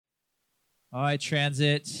All right,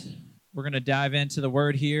 Transit. We're going to dive into the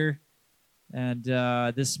word here. And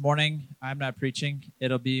this morning, I'm not preaching.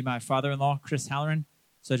 It'll be my father-in-law, Chris Halloren.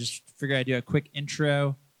 So just figure I'd do a quick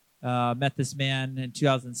intro. Met this man in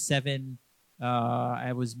 2007.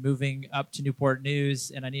 I was moving up to Newport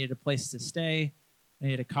News, and I needed a place to stay. I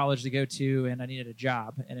needed a college to go to, and I needed a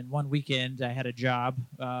job. And in one weekend, I had a job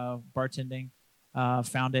bartending.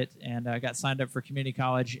 Found it, and got signed up for community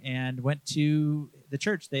college and went to the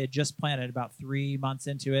church. They had just planted about 3 months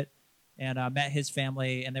into it, and met his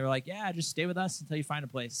family, and they were like, yeah, just stay with us until you find a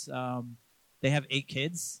place. They have 8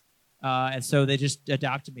 kids, and so they just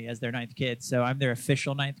adopted me as their 9th kid. So I'm their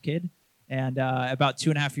official 9th kid. And about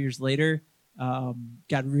 2.5 years later,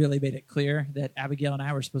 God really made it clear that Abigail and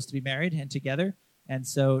I were supposed to be married and together. And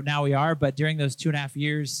so now we are. But during those 2.5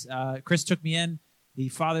 years, Chris took me in. He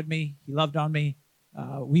fathered me. He loved on me.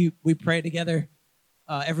 We prayed together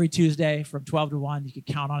every Tuesday from 12 to 1. You could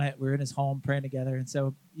count on it. We were in his home praying together. And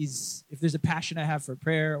so if there's a passion I have for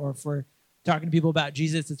prayer or for talking to people about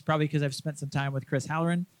Jesus, it's probably because I've spent some time with Chris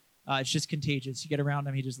Halloren. It's just contagious. You get around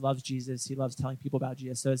him. He just loves Jesus. He loves telling people about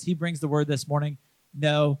Jesus. So as he brings the word this morning,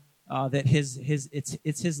 know that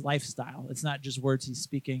it's his lifestyle. It's not just words he's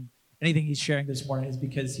speaking. Anything he's sharing this morning is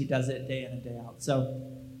because he does it day in and day out. So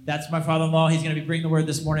that's my father-in-law. He's going to be bringing the word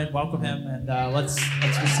this morning. Welcome him, and let's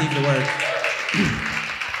receive the word.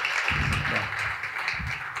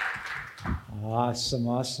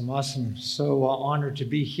 Awesome. So honored to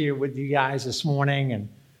be here with you guys this morning. And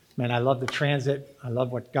man, I love the transit. I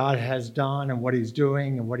love what God has done and what he's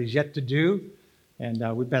doing and what he's yet to do.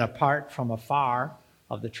 And we've been apart from afar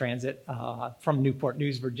of the transit from Newport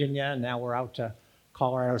News, Virginia, and now we're out to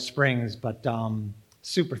Colorado Springs. But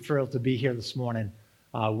super thrilled to be here this morning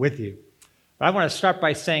with you. But I want to start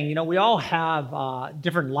by saying, we all have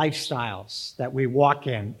different lifestyles that we walk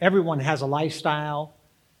in. Everyone has a lifestyle,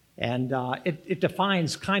 and it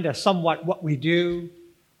defines kind of somewhat what we do.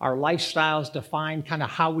 Our lifestyles define kind of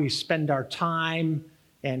how we spend our time,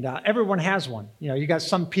 and everyone has one. You got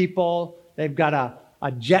some people, they've got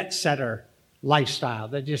a jet setter lifestyle.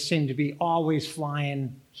 They just seem to be always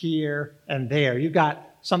flying here and there. You got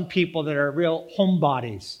some people that are real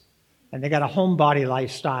homebodies, and they got a homebody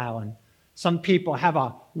lifestyle. And some people have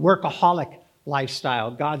a workaholic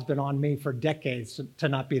lifestyle. God's been on me for decades to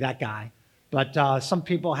not be that guy. But some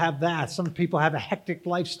people have that. Some people have a hectic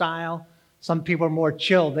lifestyle. Some people are more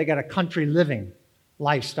chilled. They got a country living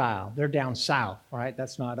lifestyle. They're down south, right?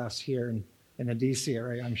 That's not us here in the D.C.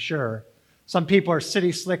 area, I'm sure. Some people are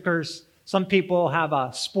city slickers. Some people have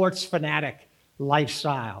a sports fanatic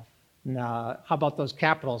lifestyle. And, how about those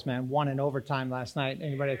Capitals, man? Won in overtime last night.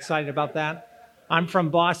 Anybody excited about that? I'm from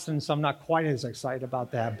Boston, so I'm not quite as excited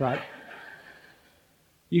about that. But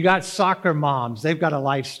you got soccer moms. They've got a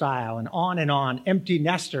lifestyle, and on and on. Empty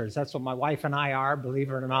nesters. That's what my wife and I are, believe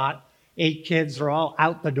it or not. 8 kids are all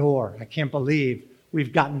out the door. I can't believe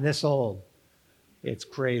we've gotten this old. It's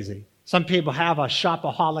crazy. Some people have a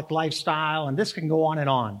shopaholic lifestyle, and this can go on and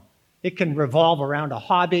on. It can revolve around a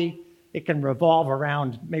hobby. It can revolve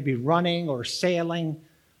around maybe running or sailing,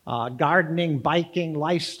 gardening, biking,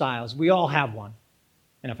 lifestyles. We all have one.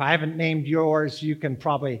 And if I haven't named yours, you can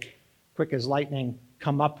probably, quick as lightning,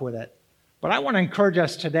 come up with it. But I want to encourage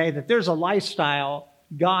us today that there's a lifestyle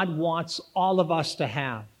God wants all of us to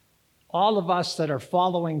have. All of us that are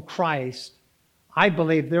following Christ, I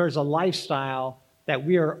believe there is a lifestyle that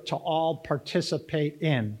we are to all participate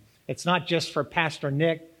in. It's not just for Pastor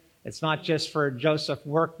Nick. It's not just for Joseph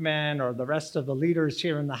Workman or the rest of the leaders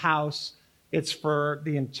here in the house. It's for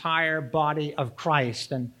the entire body of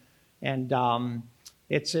Christ. And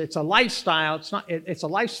it's a lifestyle. It's a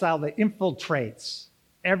lifestyle that infiltrates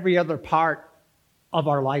every other part of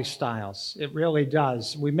our lifestyles. It really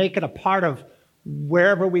does. We make it a part of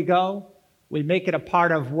wherever we go. We make it a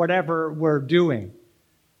part of whatever we're doing.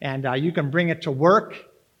 And you can bring it to work.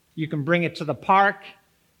 You can bring it to the park.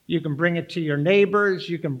 You can bring it to your neighbors.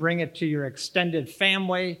 You can bring it to your extended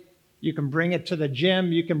family. You can bring it to the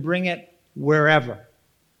gym. You can bring it wherever.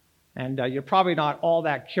 And you're probably not all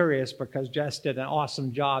that curious because Jess did an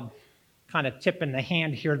awesome job kind of tipping the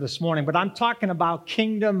hand here this morning. But I'm talking about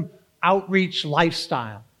kingdom outreach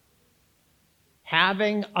lifestyle.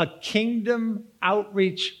 Having a kingdom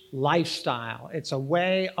outreach lifestyle. It's a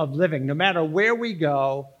way of living. No matter where we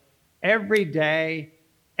go, every day,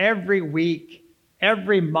 every week,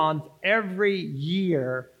 every month, every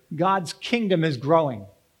year, God's kingdom is growing.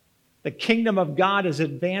 The kingdom of God is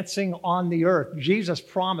advancing on the earth. Jesus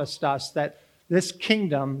promised us that this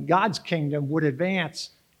kingdom, God's kingdom, would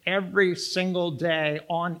advance every single day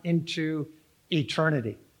on into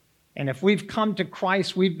eternity. And if we've come to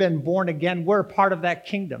Christ, we've been born again, we're a part of that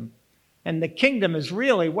kingdom. And the kingdom is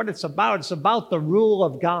really what it's about. It's about the rule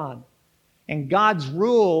of God. And God's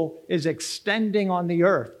rule is extending on the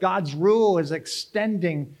earth. God's rule is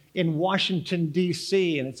extending in Washington,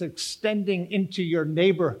 D.C., and it's extending into your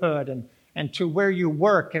neighborhood and to where you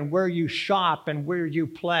work and where you shop and where you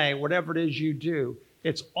play, whatever it is you do.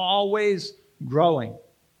 It's always growing.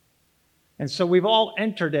 And so we've all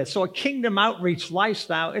entered it. So a kingdom outreach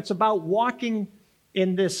lifestyle, it's about walking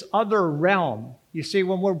in this other realm. You see,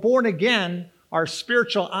 when we're born again, our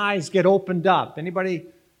spiritual eyes get opened up. Anybody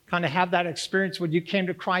kind of have that experience when you came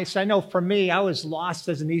to Christ? I know for me, I was lost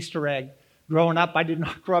as an Easter egg. Growing up, I did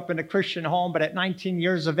not grow up in a Christian home, but at 19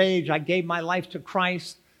 years of age, I gave my life to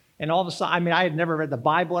Christ. And all of a sudden, I had never read the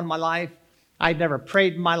Bible in my life. I'd never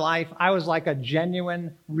prayed in my life. I was like a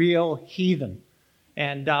genuine, real heathen.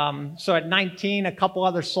 And so at 19, a couple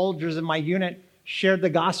other soldiers in my unit shared the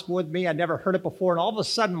gospel with me. I'd never heard it before. And all of a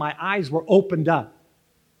sudden, my eyes were opened up.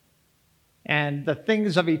 And the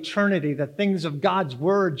things of eternity, the things of God's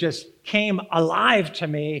word just came alive to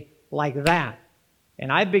me like that.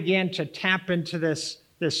 And I began to tap into this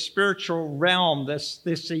spiritual realm,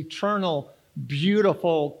 this eternal,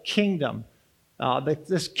 beautiful kingdom.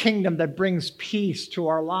 This kingdom that brings peace to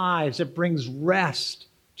our lives. It brings rest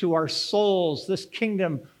to our souls. This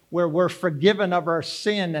kingdom where we're forgiven of our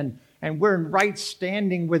sin and we're in right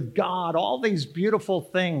standing with God. All these beautiful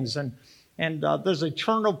things. And there's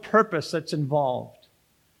eternal purpose that's involved.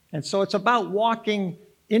 And so it's about walking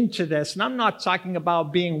into this. And I'm not talking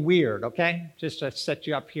about being weird, okay? Just to set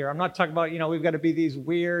you up here. I'm not talking about, we've got to be these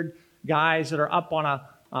weird guys that are up on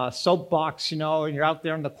a soapbox, and you're out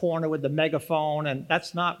there in the corner with the megaphone. And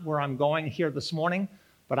that's not where I'm going here this morning.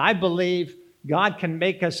 But I believe God can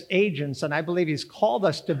make us agents. And I believe he's called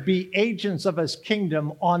us to be agents of his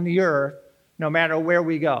kingdom on the earth, no matter where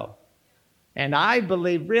we go. And I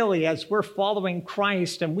believe really as we're following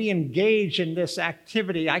Christ and we engage in this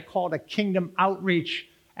activity, I call it a kingdom outreach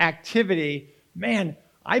activity, man,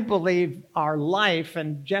 I believe our life,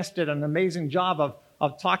 and Jess did an amazing job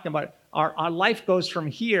of talking about it, our life goes from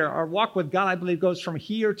here, our walk with God, I believe, goes from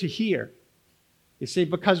here to here. You see,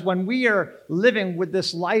 because when we are living with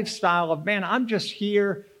this lifestyle of, man, I'm just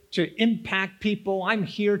here to impact people, I'm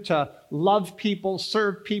here to love people,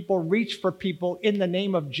 serve people, reach for people in the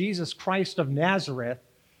name of Jesus Christ of Nazareth,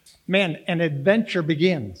 man, an adventure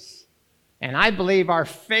begins. And I believe our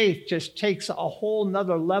faith just takes a whole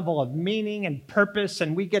nother level of meaning and purpose,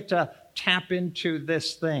 and we get to tap into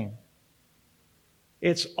this thing.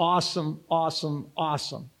 It's awesome, awesome,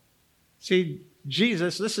 awesome. See,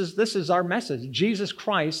 Jesus, this is our message. Jesus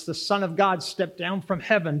Christ, the Son of God, stepped down from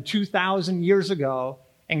heaven 2,000 years ago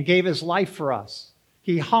and gave his life for us.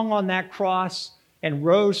 He hung on that cross and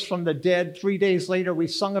rose from the dead. 3 days later, we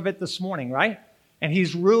sung of it this morning, right? And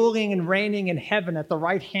he's ruling and reigning in heaven at the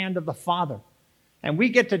right hand of the Father. And we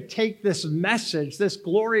get to take this message, this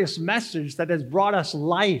glorious message that has brought us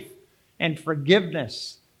life and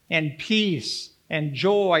forgiveness and peace and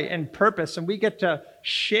joy and purpose, and we get to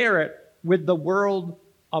share it with the world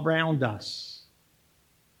around us.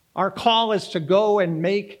 Our call is to go and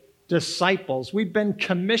make disciples. We've been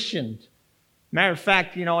commissioned. Matter of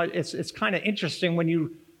fact, it's kind of interesting when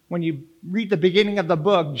you read the beginning of the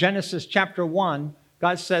book, Genesis chapter 1,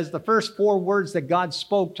 God says the first 4 words that God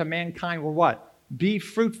spoke to mankind were what? Be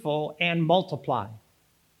fruitful and multiply.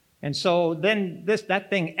 And so then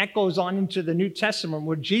that thing echoes on into the New Testament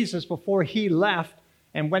where Jesus, before he left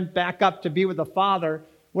and went back up to be with the Father,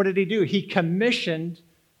 what did he do? He commissioned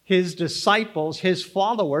his disciples, his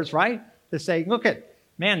followers, right? To say, look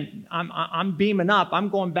man, I'm beaming up. I'm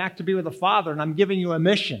going back to be with the Father, and I'm giving you a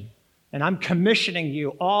mission. And I'm commissioning you.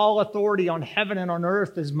 All authority on heaven and on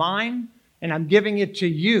earth is mine, and I'm giving it to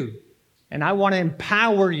you. And I want to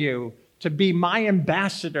empower you to be my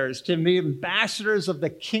ambassadors, to be ambassadors of the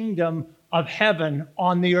kingdom of heaven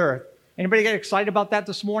on the earth. Anybody get excited about that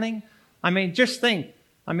this morning? Just think.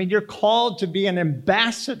 You're called to be an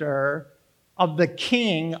ambassador of the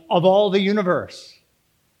King of all the universe.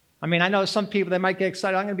 I know some people, they might get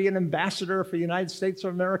excited. I'm going to be an ambassador for the United States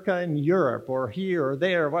of America in Europe or here or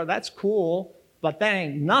there. Well, that's cool, but that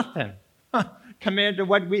ain't nothing compared to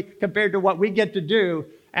what we get to do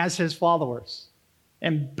as his followers.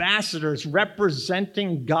 Ambassadors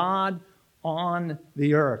representing God on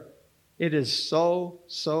the earth. It is so,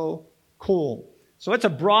 so cool. So it's a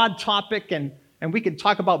broad topic, and we can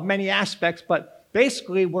talk about many aspects, but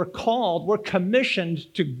basically we're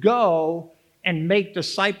commissioned to go and make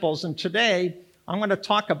disciples. And today,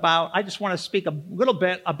 I just want to speak a little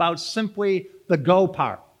bit about simply the go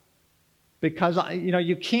part. Because,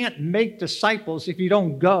 you can't make disciples if you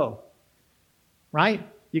don't go, right?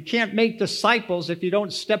 You can't make disciples if you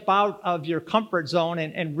don't step out of your comfort zone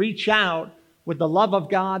and reach out with the love of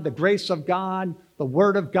God, the grace of God, the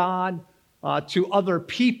Word of God to other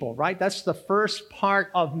people, right? That's the first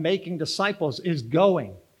part of making disciples, is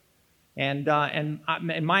going. And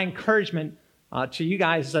my encouragement to you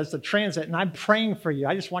guys as the transit, and I'm praying for you.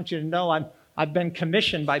 I just want you to know I've been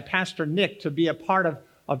commissioned by Pastor Nick to be a part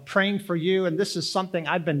of praying for you, and this is something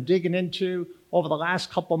I've been digging into over the last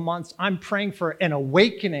couple months. I'm praying for an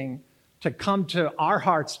awakening to come to our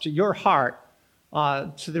hearts, to your heart,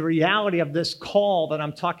 to the reality of this call that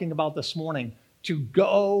I'm talking about this morning, to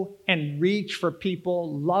go and reach for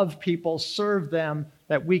people, love people, serve them,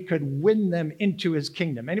 that we could win them into his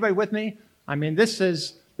kingdom. Anybody with me? I mean, this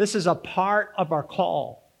is a part of our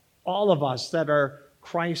call, all of us that are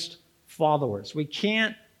Christ followers. We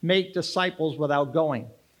can't make disciples without going.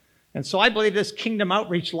 And so I believe this kingdom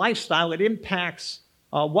outreach lifestyle, it impacts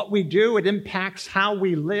what we do. It impacts how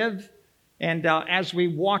we live. And as we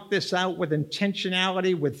walk this out with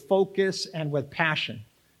intentionality, with focus, and with passion.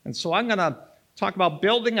 And so I'm going to talk about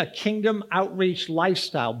building a kingdom outreach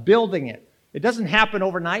lifestyle, building it. It doesn't happen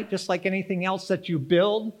overnight, just like anything else that you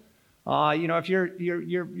build. If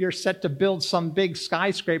you're set to build some big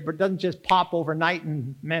skyscraper, it doesn't just pop overnight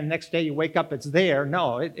and, man, next day you wake up, it's there.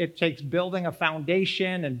 No, it takes building a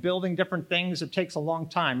foundation and building different things. It takes a long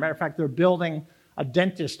time. Matter of fact, they're building a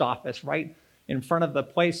dentist office right in front of the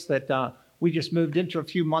place that we just moved into a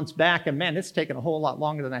few months back. And, man, it's taken a whole lot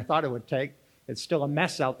longer than I thought it would take. It's still a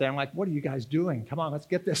mess out there. I'm like, what are you guys doing? Come on, let's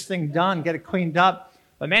get this thing done, get it cleaned up.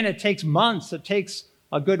 But, man, it takes months. It takes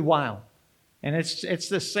a good while. And it's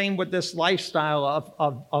the same with this lifestyle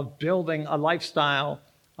of building a lifestyle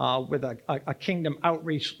with a kingdom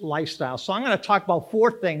outreach lifestyle. So I'm going to talk about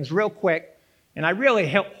 4 things real quick, and I really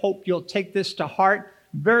hope you'll take this to heart.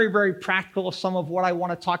 Very, very practical, some of what I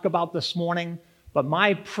want to talk about this morning. But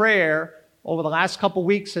my prayer over the last couple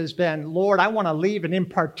weeks has been, Lord, I want to leave an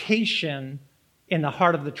impartation in the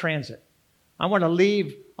heart of the transit. I want to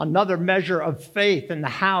leave another measure of faith in the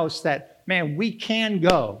house that, man, we can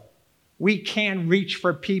go. We can reach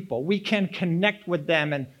for people. We can connect with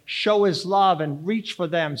them and show his love and reach for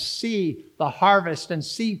them, see the harvest and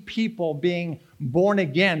see people being born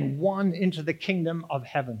again, won into the kingdom of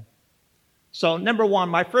heaven. So number 1,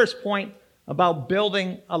 my first point about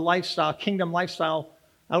building a lifestyle, kingdom lifestyle,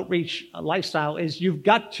 outreach lifestyle, is you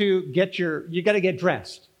got to get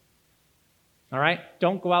dressed. All right?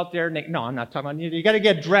 Don't go out there. No, I'm not talking about you. You got to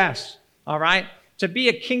get dressed. All right? To be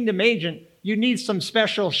a kingdom agent, you need some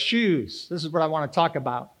special shoes. This is what I want to talk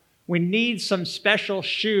about. We need some special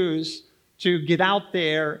shoes to get out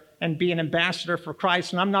there and be an ambassador for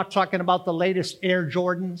Christ. And I'm not talking about the latest Air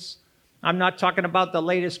Jordans. I'm not talking about the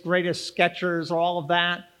latest, greatest Skechers or all of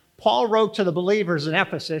that. Paul wrote to the believers in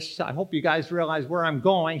Ephesus. I hope you guys realize where I'm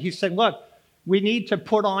going. He said, look, we need to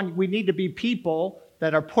be people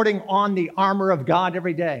that are putting on the armor of God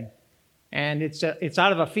every day. And it's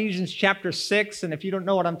out of Ephesians chapter 6. And if you don't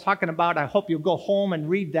know what I'm talking about, I hope you'll go home and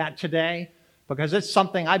read that today, because it's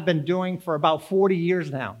something I've been doing for about 40 years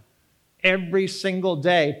now. Every single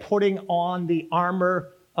day, putting on the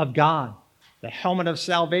armor of God, the helmet of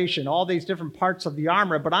salvation, all these different parts of the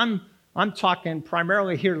armor. But I'm talking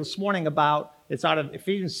primarily here this morning about, it's out of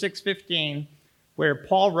Ephesians 6:15, where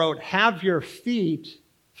Paul wrote, have your feet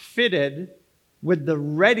fitted with the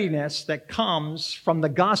readiness that comes from the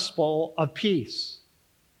gospel of peace.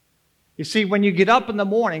 You see, when you get up in the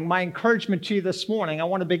morning, my encouragement to you this morning, I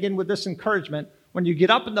want to begin with this encouragement. When you get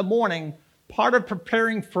up in the morning, part of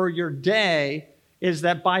preparing for your day is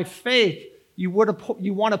that by faith, you want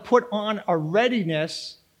to put on a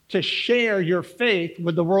readiness to share your faith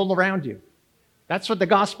with the world around you. That's what the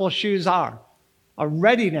gospel shoes are, a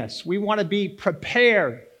readiness. We want to be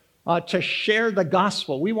prepared to share the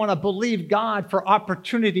gospel. We want to believe God for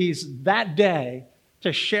opportunities that day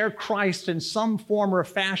to share Christ in some form or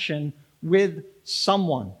fashion with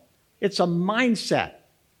someone. It's a mindset.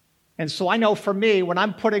 And so I know for me, when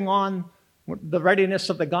I'm putting on the readiness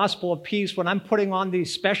of the gospel of peace, when I'm putting on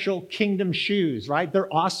these special kingdom shoes, right?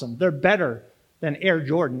 They're awesome. They're better than Air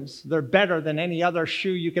Jordans. They're better than any other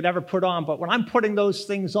shoe you could ever put on. But when I'm putting those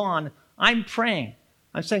things on, I'm praying.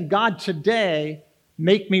 I'm saying, God, today,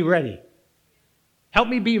 make me ready. Help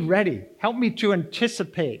me be ready. Help me to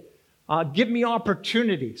anticipate. Give me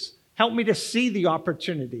opportunities. Help me to see the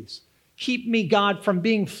opportunities. Keep me, God, from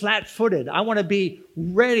being flat-footed. I want to be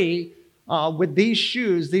ready with these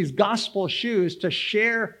shoes, these gospel shoes, to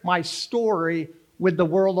share my story with the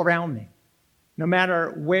world around me, no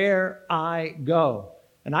matter where I go.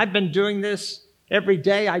 And I've been doing this every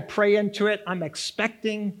day. I pray into it. I'm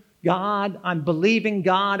expecting God, I'm believing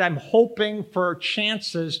God, I'm hoping for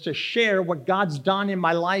chances to share what God's done in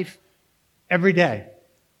my life every day.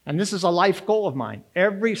 And this is a life goal of mine.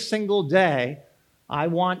 Every single day, I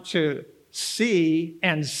want to see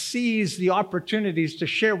and seize the opportunities to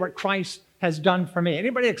share what Christ has done for me.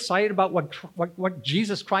 Anybody excited about what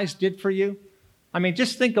Jesus Christ did for you? I mean,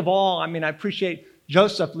 just think of all. I mean, I appreciate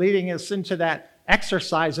Joseph leading us into that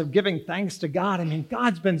exercise of giving thanks to God. I mean,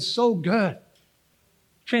 God's been so good.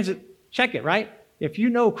 Check it, right? If you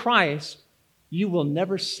know Christ, you will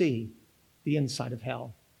never see the inside of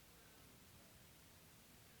hell.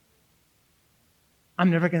 I'm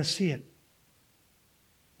never going to see it.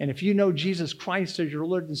 And if you know Jesus Christ as your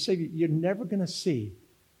Lord and Savior, you're never going to see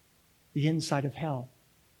the inside of hell.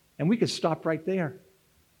 And we could stop right there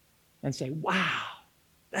and say, wow,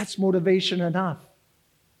 that's motivation enough.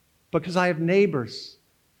 Because I have neighbors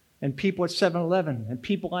and people at 7-Eleven and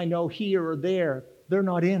people I know here or there, they're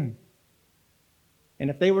not in. And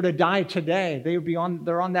if they were to die today,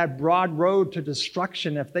 they're on that broad road to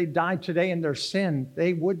destruction. If they died today in their sin,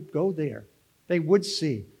 they would go there. They would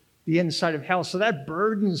see the inside of hell. So that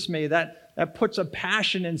burdens me. That puts a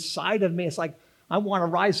passion inside of me. It's like I want to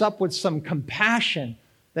rise up with some compassion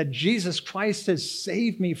that Jesus Christ has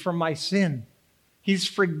saved me from my sin. He's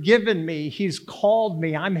forgiven me. He's called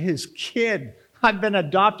me. I'm his kid. I've been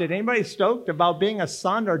adopted. Anybody stoked about being a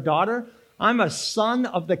son or daughter? I'm a son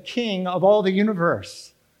of the King of all the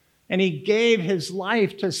universe. And he gave his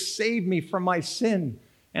life to save me from my sin.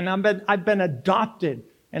 And I've been adopted.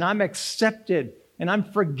 And I'm accepted, and I'm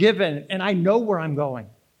forgiven, and I know where I'm going.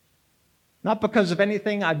 Not because of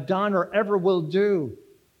anything I've done or ever will do.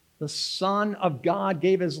 The Son of God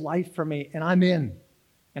gave his life for me, and I'm in.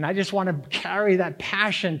 And I just want to carry that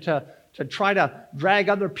passion to try to drag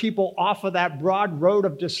other people off of that broad road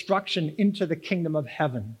of destruction into the kingdom of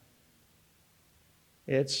heaven.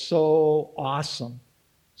 It's so awesome.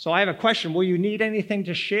 So I have a question. Will you need anything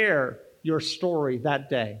to share your story that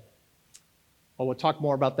day? Well, we'll talk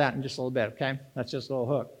more about that in just a little bit, okay? That's just a little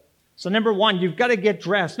hook. So number one, you've got to get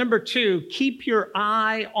dressed. Number two, keep your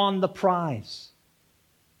eye on the prize.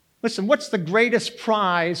 Listen, what's the greatest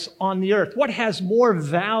prize on the earth? What has more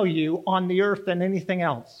value on the earth than anything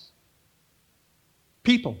else?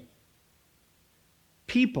 People.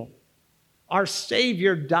 People. Our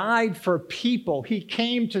Savior died for people. He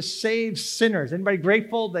came to save sinners. Anybody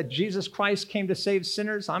grateful that Jesus Christ came to save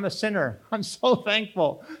sinners? I'm a sinner. I'm so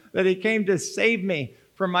thankful that he came to save me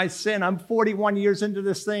from my sin. I'm 41 years into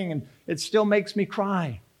this thing, and it still makes me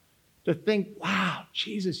cry to think, wow,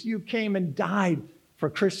 Jesus, you came and died for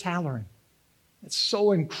Chris Halloren. It's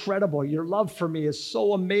so incredible. Your love for me is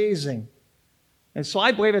so amazing. And so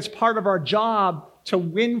I believe it's part of our job to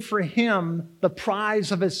win for him the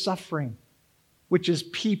prize of his suffering, which is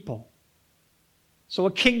people. So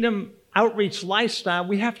a kingdom outreach lifestyle,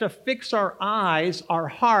 we have to fix our eyes, our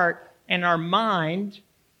heart, and our mind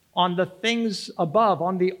on the things above,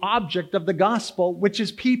 on the object of the gospel, which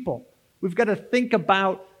is people. We've got to think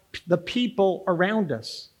about the people around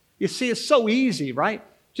us. You see, it's so easy, right?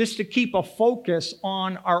 Just to keep a focus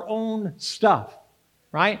on our own stuff,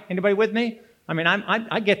 right? Anybody with me? I mean,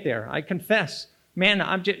 I get there. I confess. Man,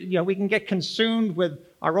 we can get consumed with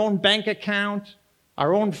our own bank account,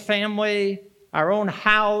 our own family, our own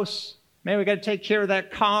house. Man, we got to take care of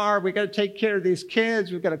that car. We got to take care of these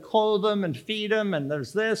kids. We've got to clothe them and feed them. And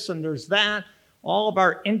there's this and there's that. All of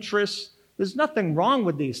our interests. There's nothing wrong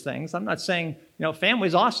with these things. I'm not saying,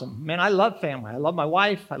 family's awesome. Man, I love family. I love my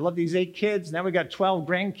wife. I love these 8 kids. Now we got 12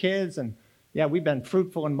 grandkids. And yeah, we've been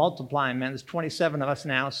fruitful and multiplying, man. There's 27 of us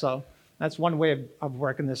now. So that's one way of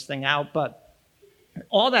working this thing out. But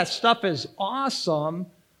all that stuff is awesome.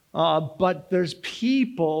 But there's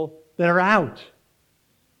people that are out.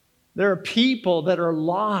 There are people that are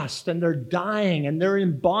lost and they're dying and they're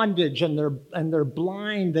in bondage and they're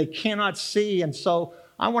blind. They cannot see. And so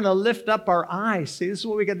I want to lift up our eyes. See, this is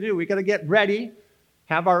what we got to do. We got to get ready,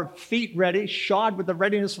 have our feet ready, shod with the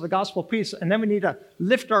readiness of the gospel of peace. And then we need to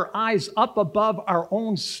lift our eyes up above our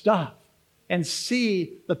own stuff and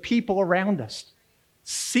see the people around us.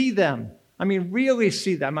 See them. I mean, really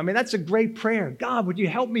see them. I mean, that's a great prayer. God, would you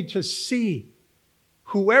help me to see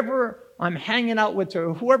whoever I'm hanging out with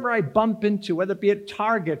or whoever I bump into, whether it be at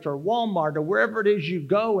Target or Walmart or wherever it is you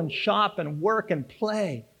go and shop and work and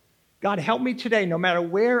play. God, help me today, no matter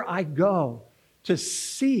where I go, to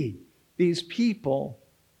see these people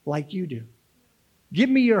like you do. Give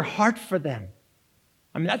me your heart for them.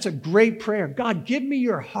 I mean, that's a great prayer. God, give me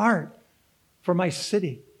your heart for my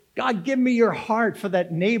city. God, give me your heart for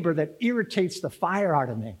that neighbor that irritates the fire out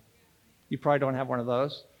of me. You probably don't have one of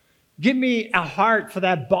those. Give me a heart for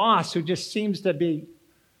that boss who just seems to be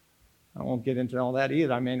I won't get into all that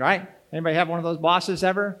either. I mean, right? Anybody have one of those bosses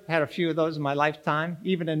ever? I had a few of those in my lifetime,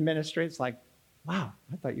 even in ministry. It's like, wow,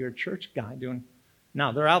 I thought you were a church guy doing.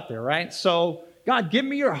 No, they're out there, right? So, God, give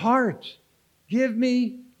me your heart. Give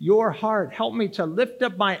me your heart. Help me to lift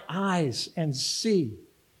up my eyes and see.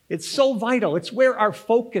 It's so vital. It's where our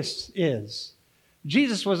focus is.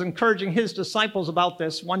 Jesus was encouraging his disciples about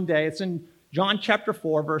this one day. It's in John chapter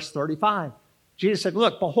 4, verse 35. Jesus said,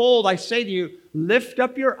 look, behold, I say to you, lift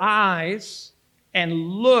up your eyes and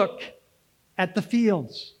look at the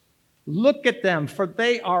fields. Look at them, for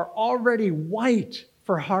they are already white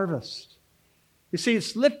for harvest. You see,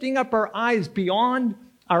 it's lifting up our eyes beyond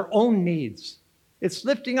our own needs. It's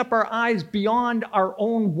lifting up our eyes beyond our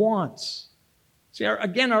own wants. See,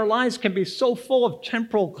 again, our lives can be so full of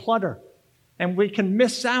temporal clutter, and we can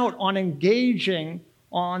miss out on engaging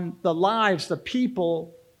on the lives, the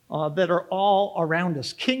people that are all around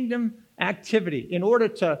us. Kingdom activity. In order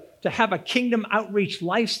to have a kingdom outreach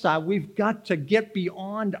lifestyle, we've got to get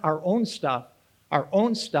beyond our own stuff, our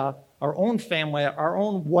own family, our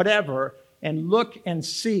own whatever, and look and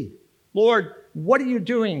see. Lord, what are you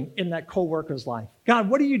doing in that coworker's life? God,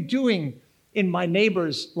 what are you doing in my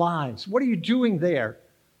neighbor's lives? What are you doing there?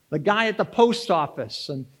 The guy at the post office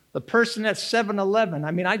and the person at 7-Eleven.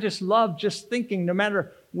 I mean, I just love just thinking, no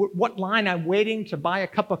matter what line I'm waiting to buy a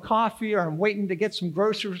cup of coffee or I'm waiting to get some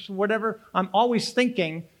groceries or whatever, I'm always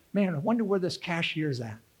thinking, man, I wonder where this cashier's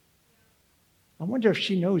at. I wonder if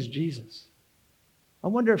she knows Jesus. I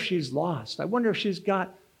wonder if she's lost. I wonder if she's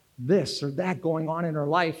got this or that going on in her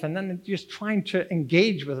life, and then just trying to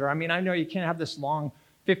engage with her. I mean, I know you can't have this long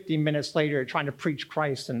 15 minutes later trying to preach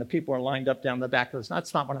Christ and the people are lined up down the back of this.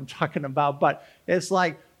 That's not what I'm talking about, but it's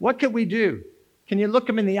like, what could we do? Can you look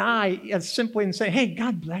them in the eye as simply and say, hey,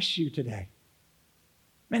 God bless you today.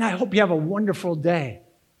 Man, I hope you have a wonderful day.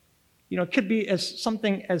 You know, it could be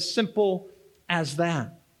something as simple as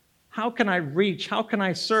that. How can I reach? How can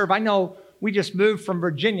I serve? I know we just moved from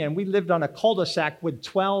Virginia, and we lived on a cul-de-sac with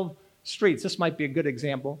 12 streets. This might be a good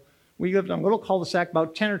example. We lived on a little cul-de-sac,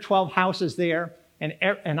 about 10 or 12 houses there,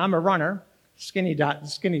 and I'm a runner, skinny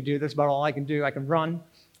dude. That's about all I can do. I can run,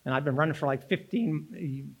 and I've been running for like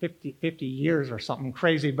 50 years or something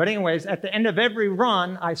crazy. But anyways, at the end of every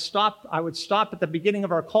run, I would stop at the beginning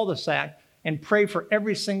of our cul-de-sac and pray for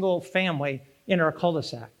every single family in our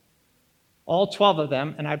cul-de-sac. All 12 of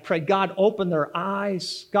them, and I pray, God, open their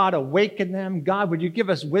eyes. God, awaken them. God, would you give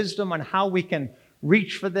us wisdom on how we can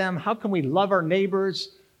reach for them? How can we love our neighbors?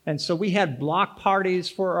 And so we had block parties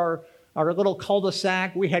for our little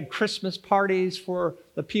cul-de-sac. We had Christmas parties for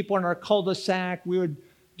the people in our cul-de-sac. We would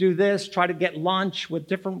do this, try to get lunch with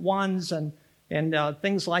different ones and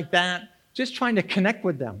things like that. Just trying to connect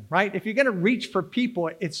with them, right? If you're going to reach for people,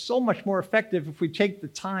 it's so much more effective if we take the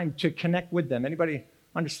time to connect with them. Anybody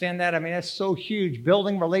understand that? I mean, that's so huge.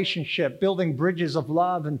 Building relationship, building bridges of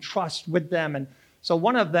love and trust with them. And so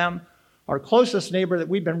one of them, our closest neighbor that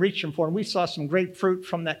we've been reaching for, and we saw some great fruit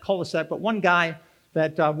from that cul-de-sac, but one guy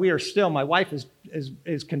that my wife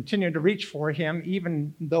is continuing to reach for him,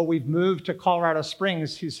 even though we've moved to Colorado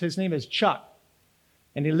Springs. His name is Chuck,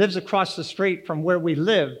 and he lives across the street from where we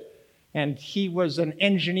live. And he was an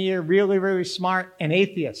engineer, really, really smart, an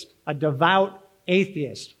atheist, a devout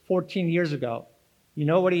atheist 14 years ago. You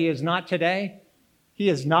know what he is not today? He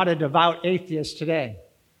is not a devout atheist today.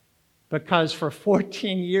 Because for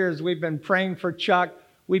 14 years, we've been praying for Chuck.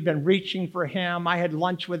 We've been reaching for him. I had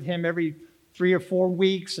lunch with him every 3 or 4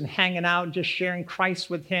 weeks and hanging out and just sharing Christ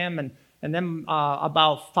with him. And then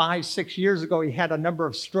about 5-6 years ago, he had a number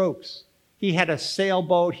of strokes. He had a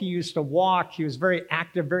sailboat. He used to walk. He was very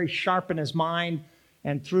active, very sharp in his mind.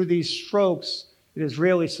 And through these strokes, it has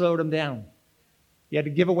really slowed him down. He had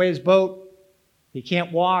to give away his boat. He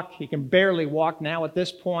can't walk. He can barely walk now at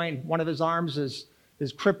this point. One of his arms is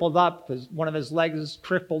crippled up. One of his legs is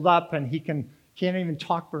crippled up, and he can't even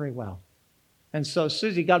talk very well. And so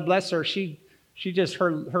Susie, God bless her, she just,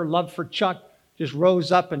 her love for Chuck just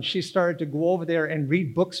rose up, and she started to go over there and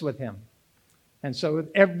read books with him. And so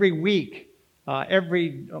every week,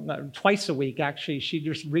 twice a week, actually, she'd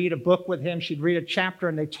just read a book with him. She'd read a chapter,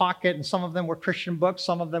 and they'd talk it, and some of them were Christian books,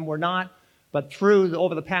 some of them were not. But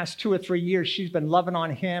over the past 2 or 3 years, she's been loving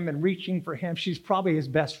on him and reaching for him. She's probably his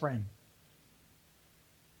best friend.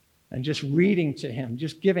 And just reading to him,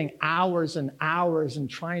 just giving hours and hours and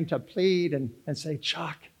trying to plead and say,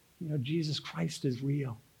 Chuck, Jesus Christ is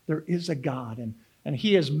real. There is a God. And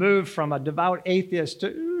he has moved from a devout atheist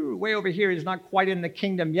to way over here. He's not quite in the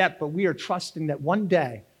kingdom yet, but we are trusting that one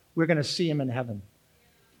day we're going to see him in heaven.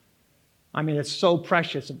 I mean, it's so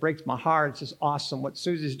precious. It breaks my heart. It's just awesome what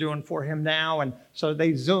Susie's doing for him now. And so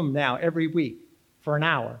they Zoom now every week for an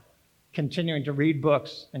hour. continuing to read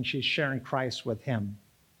books, and she's sharing Christ with him.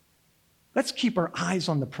 Let's keep our eyes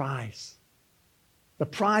on the prize. The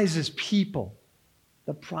prize is people.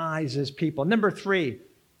 The prize is people. Number 3,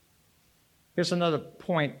 here's another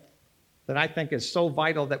point that I think is so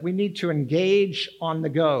vital, that we need to engage on the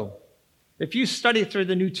go. If you study through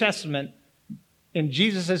the New Testament, in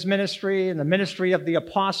Jesus' ministry and the ministry of the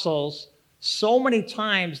apostles, so many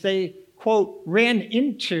times they, quote, ran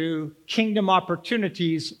into kingdom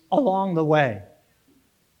opportunities along the way.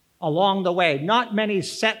 Along the way. Not many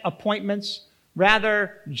set appointments.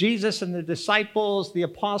 Rather, Jesus and the disciples, the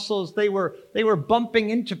apostles, they were bumping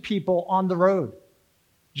into people on the road.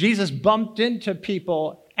 Jesus bumped into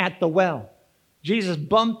people at the well. Jesus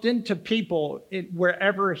bumped into people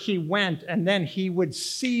wherever he went, and then he would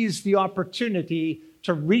seize the opportunity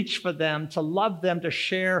to reach for them, to love them, to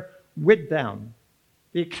share with them.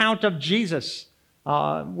 The account of Jesus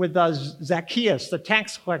with Zacchaeus, the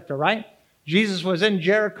tax collector, right? Jesus was in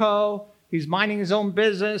Jericho. He's minding his own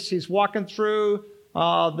business. He's walking through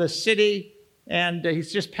the city, and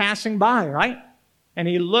he's just passing by, right? And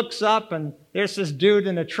he looks up, and there's this dude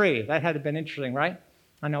in a tree. That had to have been interesting, right?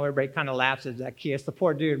 I know everybody kind of laughs at Zacchaeus, the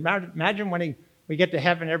poor dude. Imagine when we get to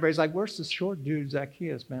heaven, everybody's like, where's this short dude,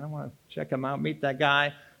 Zacchaeus, man? I want to check him out, meet that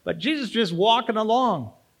guy. But Jesus just walking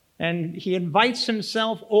along, and he invites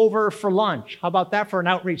himself over for lunch. How about that for an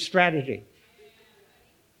outreach strategy?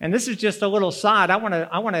 And this is just a little side. I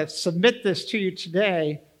want to submit this to you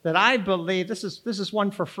today, that I believe this is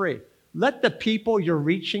one for free. Let the people you're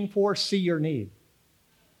reaching for see your need.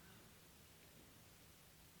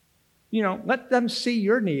 Let them see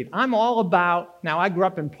your need. I'm all about, now I grew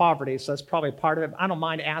up in poverty, so that's probably part of it. I don't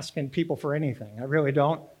mind asking people for anything. I really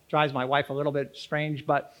don't. Drives my wife a little bit strange,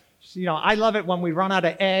 but I love it when we run out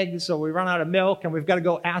of eggs or we run out of milk and we've got to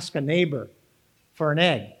go ask a neighbor for an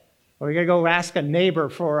egg. Or we got to go ask a neighbor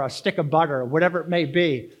for a stick of butter or whatever it may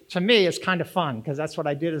be. To me, it's kind of fun because that's what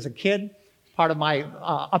I did as a kid, part of my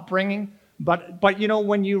upbringing. But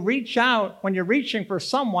when you reach out, when you're reaching for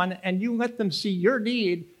someone and you let them see your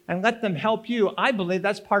need and let them help you, I believe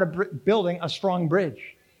that's part of building a strong bridge.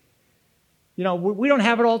 We don't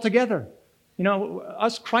have it all together.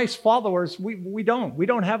 Us Christ followers, we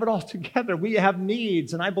don't have it all together. We have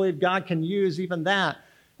needs, and I believe God can use even that.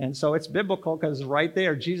 And so it's biblical because right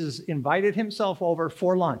there, Jesus invited himself over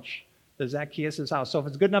for lunch to Zacchaeus' house. So if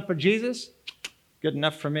it's good enough for Jesus, good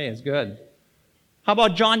enough for me. It's good. How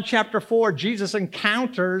about John chapter 4? Jesus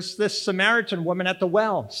encounters this Samaritan woman at the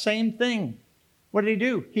well. Same thing. What did he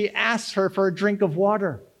do? He asked her for a drink of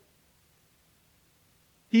water.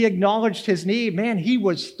 He acknowledged his need. Man, he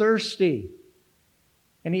was thirsty.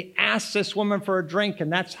 And he asked this woman for a drink,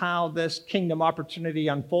 and that's how this kingdom opportunity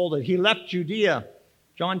unfolded. He left Judea,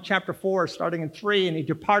 John chapter 4, starting in 3, and he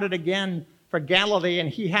departed again for Galilee, and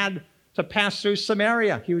he had to pass through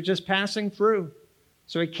Samaria. He was just passing through.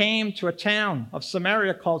 So he came to a town of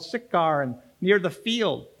Samaria called Sychar, and near the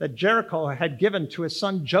field that Jericho had given to his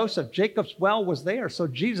son Joseph. Jacob's well was there. So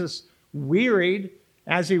Jesus, wearied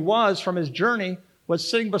as he was from his journey, was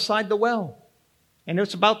sitting beside the well. And it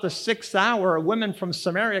was about the 6th hour. A woman from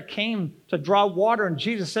Samaria came to draw water, and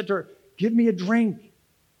Jesus said to her, "Give me a drink."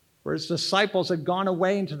 For his disciples had gone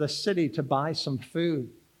away into the city to buy some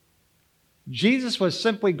food. Jesus was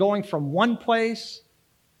simply going from one place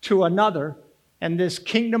to another, and this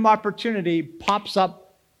kingdom opportunity pops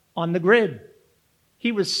up on the grid.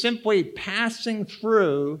 He was simply passing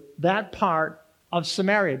through that part of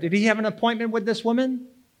Samaria. Did he have an appointment with this woman?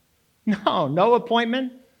 No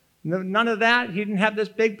appointment. No, none of that. He didn't have this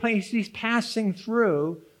big place. He's passing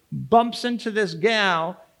through, bumps into this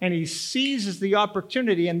gal, and he seizes the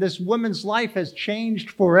opportunity, and this woman's life has changed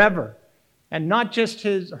forever. And not just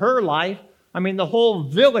her life. The whole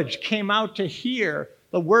village came out to hear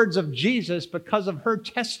the words of Jesus because of her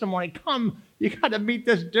testimony. Come, you got to meet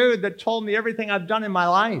this dude that told me everything I've done in my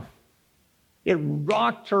life. It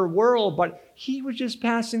rocked her world, but he was just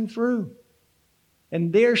passing through.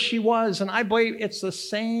 And there she was. And I believe it's the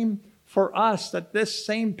same for us, that this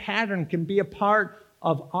same pattern can be a part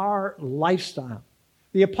of our lifestyle.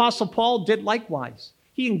 The Apostle Paul did likewise.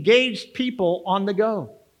 He engaged people on the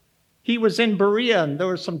go. He was in Berea, and there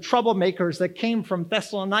were some troublemakers that came from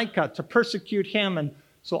Thessalonica to persecute him. And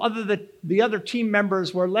so the other team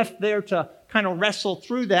members were left there to kind of wrestle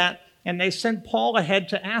through that, and they sent Paul ahead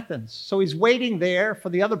to Athens. So he's waiting there for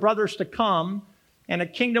the other brothers to come, and a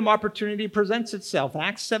kingdom opportunity presents itself.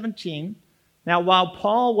 Acts 17. Now, while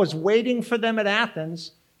Paul was waiting for them at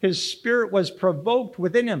Athens, his spirit was provoked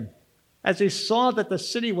within him as he saw that the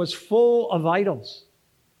city was full of idols.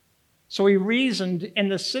 So he reasoned in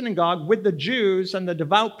the synagogue with the Jews and the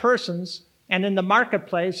devout persons and in the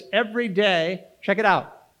marketplace every day. Check it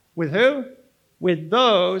out. With who? With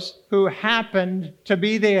those who happened to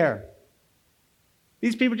be there.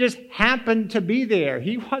 These people just happened to be there.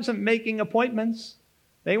 He wasn't making appointments.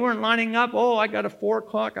 They weren't lining up. Oh, I got a 4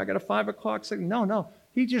 o'clock. I got a 5 o'clock. No.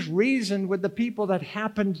 He just reasoned with the people that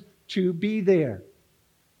happened to be there.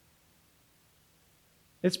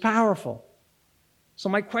 It's powerful. So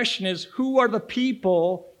my question is, who are the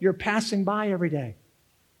people you're passing by every day?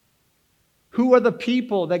 Who are the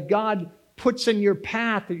people that God puts in your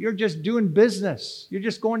path that you're just doing business? You're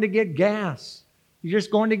just going to get gas. You're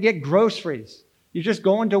just going to get groceries. You're just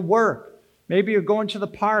going to work. Maybe you're going to the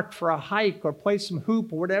park for a hike or play some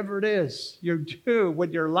hoop or whatever it is you do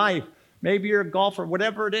with your life. Maybe you're a golfer,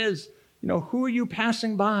 whatever it is. Who are you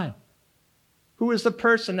passing by? Who is the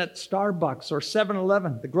person at Starbucks or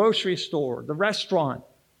 7-Eleven, the grocery store, the restaurant?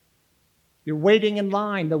 You're waiting in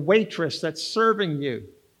line, the waitress that's serving you,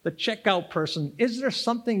 the checkout person. Is there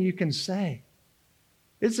something you can say?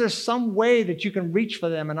 Is there some way that you can reach for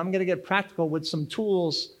them? And I'm going to get practical with some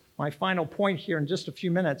tools, my final point here in just a few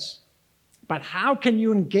minutes. But how can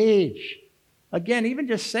you engage? Again, even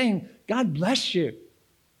just saying, God bless you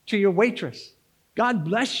to your waitress. God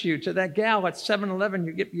bless you to that gal at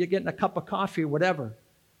 7-Eleven. You're getting a cup of coffee or whatever.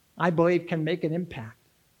 I believe can make an impact.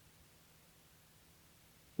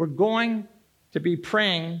 We're going to be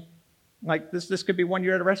praying like this. This could be when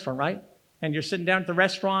you're at a restaurant, right? And you're sitting down at the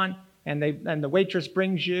restaurant and the waitress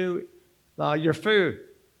brings you your food.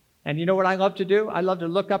 And you know what I love to do? I love to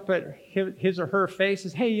look up at his or her face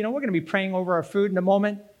and say, hey, we're going to be praying over our food in a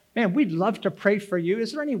moment. Man, we'd love to pray for you.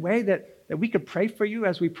 Is there any way that we could pray for you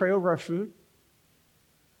as we pray over our food?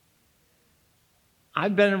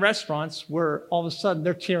 I've been in restaurants where all of a sudden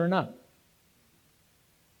they're tearing up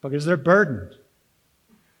because they're burdened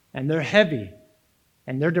and they're heavy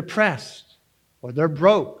and they're depressed or they're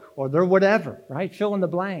broke or they're whatever, right? Fill in the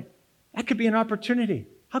blank. That could be an opportunity.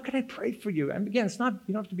 How can I pray for you? And again, it's not,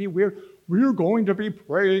 you don't have to be weird. We're going to be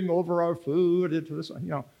praying over our food into this,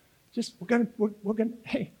 just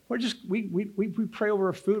we pray over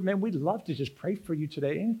our food. Man, we'd love to just pray for you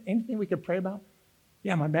today. Anything we could pray about?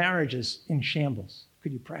 Yeah, my marriage is in shambles.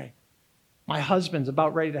 Could you pray? My husband's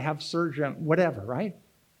about ready to have surgery on whatever, right?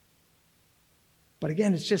 But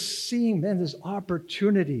again, it's just seeing, man, there's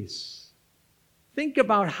opportunities. Think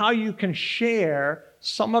about how you can share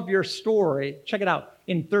some of your story, check it out,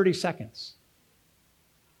 in 30 seconds.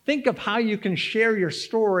 Think of how you can share your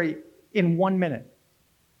story in 1 minute,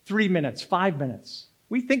 3 minutes, 5 minutes.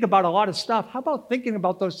 We think about a lot of stuff. How about thinking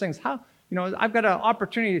about those things? I've got an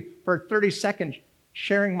opportunity for 30 seconds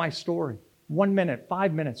sharing my story. 1 minute,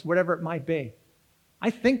 5 minutes, whatever it might be. I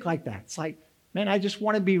think like that. It's like, man, I just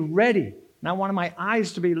want to be ready. And I want my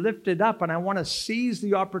eyes to be lifted up, and I want to seize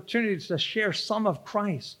the opportunity to share some of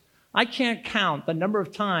Christ. I can't count the number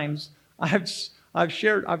of times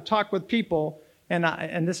I've talked with people,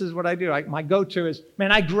 and this is what I do. My go-to is,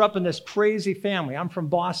 man, I grew up in this crazy family. I'm from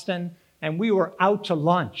Boston, and we were out to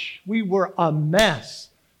lunch. We were a mess.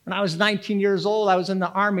 When I was 19 years old, I was in the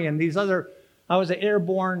Army, and I was an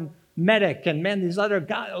airborne medic, and man,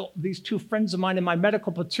 these two friends of mine in my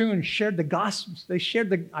medical platoon shared the gospel.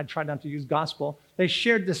 I try not to use gospel. They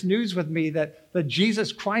shared this news with me that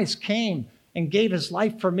Jesus Christ came and gave his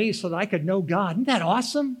life for me so that I could know God. Isn't that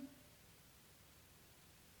awesome?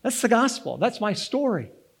 That's the gospel. That's my story.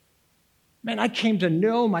 Man, I came to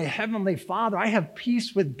know my heavenly Father. I have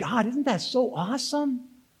peace with God. Isn't that so awesome?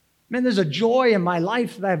 Man, there's a joy in my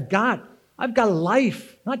life that I've got. I've got a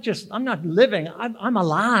life. I'm not living. I'm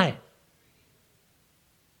alive.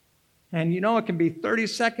 And it can be 30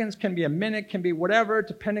 seconds, can be a minute, can be whatever,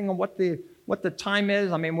 depending on what the time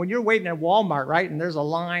is. I mean, when you're waiting at Walmart, right, and there's a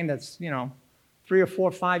line that's, 3 or 4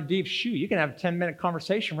 or 5 deep, you can have a 10-minute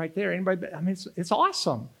conversation right there. It's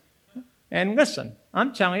awesome. And listen,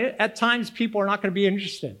 I'm telling you, at times people are not going to be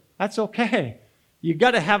interested. That's okay. You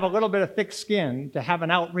got to have a little bit of thick skin to have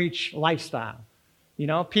an outreach lifestyle.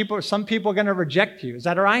 Some people are going to reject you. Is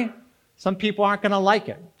that all right? Some people aren't going to like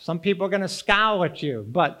it. Some people are going to scowl at you.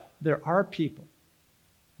 But there are people,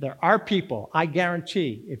 I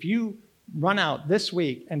guarantee, if you run out this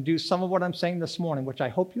week and do some of what I'm saying this morning, which I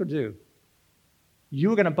hope you'll do,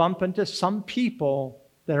 you're going to bump into some people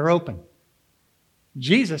that are open.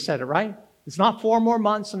 Jesus said it, right? It's not 4 more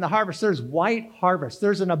months in the harvest. There's white harvest.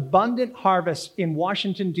 There's an abundant harvest in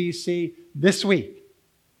Washington, D.C. this week.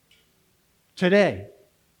 Today.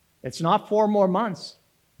 It's not 4 more months.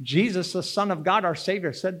 Jesus, the Son of God, our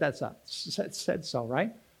Savior, said so,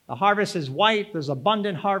 right? The harvest is white. There's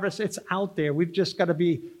abundant harvest. It's out there. We've just got to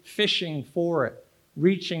be fishing for it,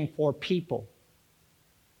 reaching for people.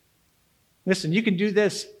 Listen, you can do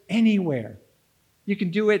this anywhere. You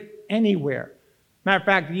can do it anywhere. Matter of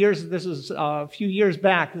fact, this was a few years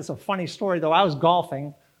back. This is a funny story, though. I was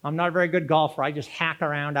golfing. I'm not a very good golfer. I just hack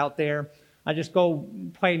around out there. I just go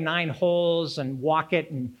play 9 holes and walk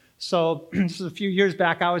it. And so this is a few years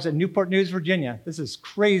back. I was in Newport News, Virginia. This is a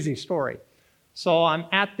crazy story. So I'm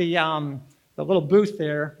at the little booth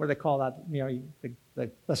there, what do they call that?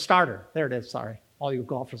 The starter. There it is, sorry. All you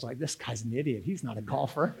golfers are like, this guy's an idiot. He's not a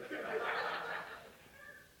golfer.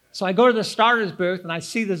 So I go to the starter's booth, and I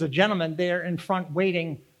see there's a gentleman there in front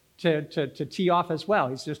waiting to tee off as well.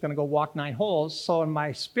 He's just going to go walk 9 holes. So in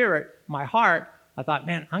my spirit, my heart, I thought,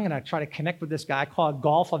 man, I'm going to try to connect with this guy. I call it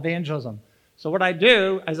golf evangelism. So what I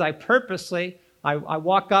do is I purposely, I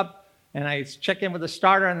walk up and I check in with the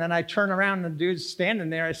starter, and then I turn around and the dude's standing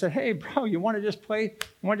there. I said, hey, bro, you want to just play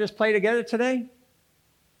together today?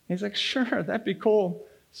 He's like, sure, that'd be cool.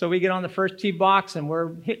 So we get on the first tee box, and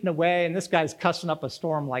we're hitting away, and this guy's cussing up a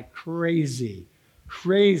storm like crazy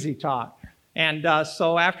talk. And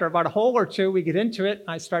so after about a hole or two, we get into it.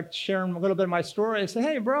 I start sharing a little bit of my story. I say,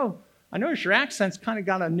 hey, bro, I noticed your accent's kind of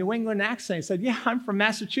got a New England accent. He said, yeah, I'm from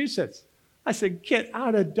Massachusetts. I said, get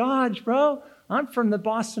out of Dodge, bro. I'm from the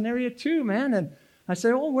Boston area too, man. And I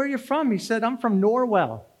said, oh, where are you from? He said, I'm from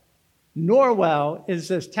Norwell. Norwell is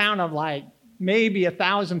this town of like maybe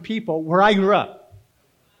 1,000 people where I grew up.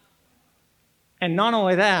 And not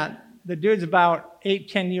only that, the dude's about 8,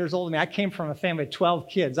 10 years older than me. I came from a family of 12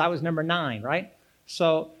 kids. I was number 9, right?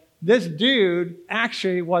 So this dude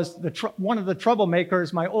actually was one of the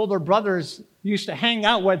troublemakers my older brothers used to hang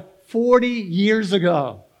out with 40 years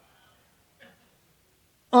ago.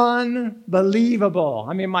 Unbelievable.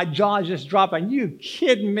 I mean, my jaw just dropped. Are you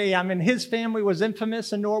kidding me? I mean, his family was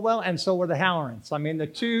infamous in Norwell, and so were the Hallorens. I mean, the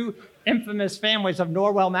 2 infamous families of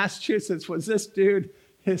Norwell, Massachusetts was this dude,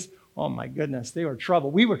 oh my goodness, they were trouble.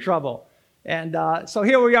 We were trouble. And so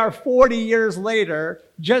here we are 40 years later,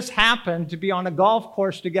 just happened to be on a golf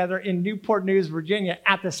course together in Newport News, Virginia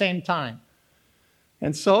at the same time.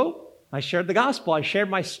 And so I shared the gospel. I shared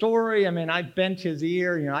my story. I mean, I bent his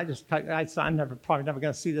ear. I'm probably never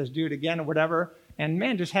going to see this dude again or whatever. And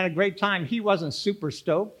man, just had a great time. He wasn't super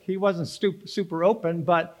stoked. He wasn't super open,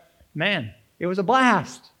 but man, it was a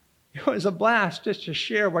blast. It was a blast just to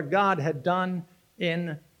share what God had done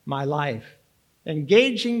in my life.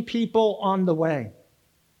 Engaging people on the way.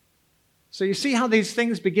 So you see how these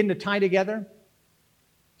things begin to tie together?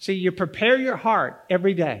 See, you prepare your heart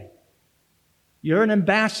every day. You're an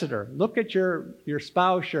ambassador. Look at your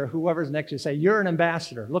spouse or whoever's next to you. Say, you're an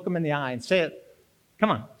ambassador. Look them in the eye and say it. Come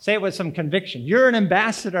on, say it with some conviction. You're an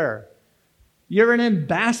ambassador. You're an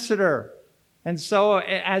ambassador. And so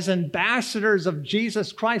as ambassadors of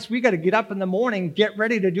Jesus Christ, we got to get up in the morning, get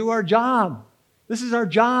ready to do our job. This is our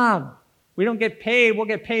job. We don't get paid. We'll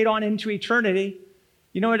get paid on into eternity.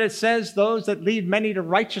 You know what it says? Those that lead many to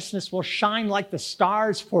righteousness will shine like the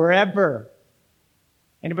stars forever.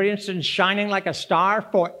 Anybody interested in shining like a star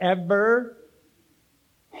forever?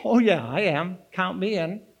 Oh, yeah, I am. Count me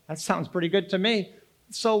in. That sounds pretty good to me.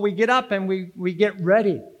 So we get up and we get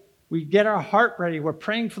ready. We get our heart ready. We're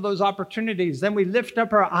praying for those opportunities. Then we lift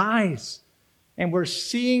up our eyes and we're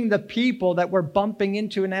seeing the people that we're bumping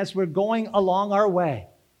into. And as we're going along our way,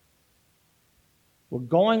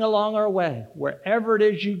 wherever it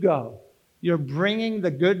is you go, you're bringing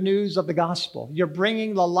the good news of the gospel. You're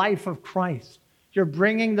bringing the life of Christ. You're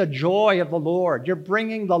bringing the joy of the Lord. You're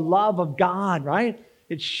bringing the love of God, right?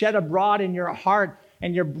 It's shed abroad in your heart,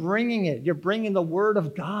 and you're bringing it. You're bringing the word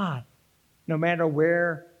of God no matter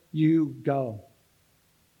where you go.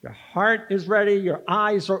 Your heart is ready. Your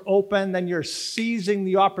eyes are open. Then you're seizing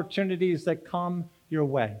the opportunities that come your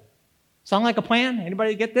way. Sound like a plan?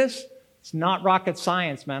 Anybody get this? It's not rocket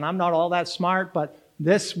science, man. I'm not all that smart, but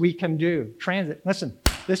this we can do. Transit. Listen,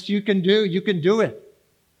 this you can do. You can do it.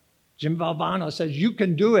 Jim Valvano says, you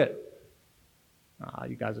can do it.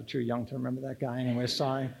 You guys are too young to remember that guy anyway,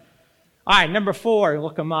 sorry. All right, number 4,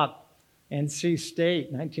 look him up. NC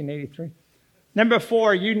State, 1983. Number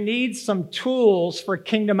 4, you need some tools for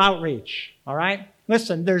kingdom outreach, all right?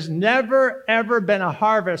 Listen, there's never, ever been a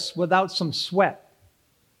harvest without some sweat.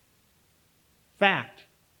 Fact,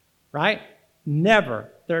 right? Never.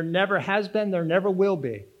 There never has been, there never will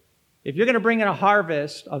be. If you're going to bring in a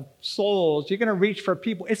harvest of souls, you're going to reach for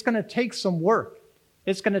people, it's going to take some work.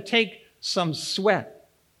 It's going to take some sweat.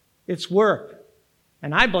 It's work.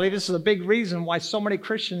 And I believe this is a big reason why so many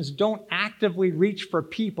Christians don't actively reach for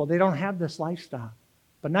people. They don't have this lifestyle.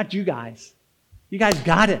 But not you guys. You guys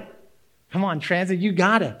got it. Come on, Transit, you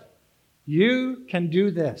got it. You can do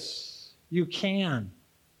this. You can.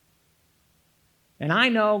 And I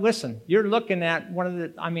know, listen, you're looking at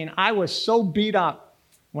I was so beat up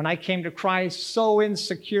when I came to Christ, so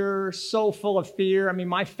insecure, so full of fear.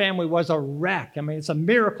 My family was a wreck. It's a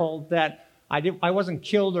miracle that I wasn't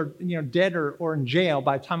killed or dead or in jail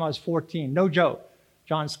by the time I was 14. No joke.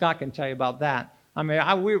 John Scott can tell you about that.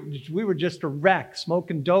 We were just a wreck,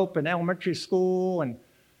 smoking dope in elementary school and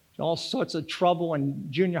all sorts of trouble in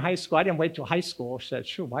junior high school. I didn't wait till high school. I said,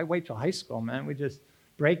 sure, why wait till high school, man? We just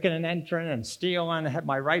breaking and entering and stealing and had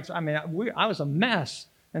my rights. I was a mess.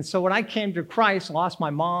 And so when I came to Christ, lost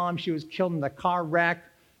my mom. She was killed in the car wreck.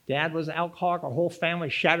 Dad was an alcoholic. Our whole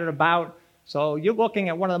family shattered about. So you're looking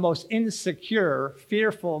at one of the most insecure,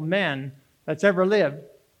 fearful men that's ever lived.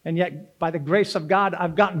 And yet, by the grace of God,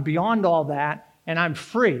 I've gotten beyond all that, and I'm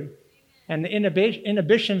free. And the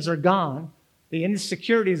inhibitions are gone. The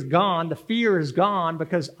insecurity is gone. The fear is gone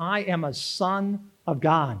because I am a son of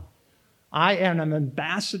God. I am an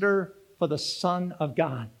ambassador for the Son of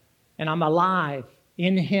God. And I'm alive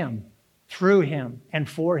in Him, through Him, and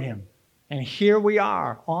for Him. And here we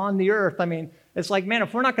are on the earth. It's like, man,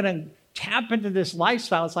 if we're not going to tap into this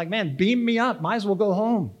lifestyle, it's like, man, beam me up. Might as well go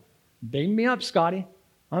home. Beam me up, Scotty.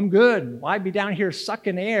 I'm good. Why be down here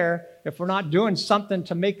sucking air if we're not doing something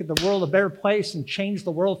to make the world a better place and change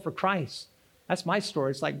the world for Christ? That's my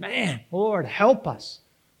story. It's like, man, Lord, help us.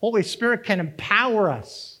 Holy Spirit can empower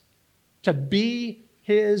us to be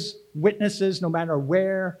His witnesses no matter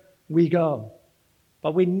where we go.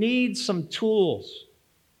 But we need some tools.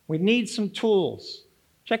 We need some tools.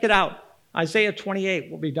 Check it out. Isaiah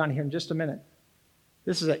 28 will be done here in just a minute.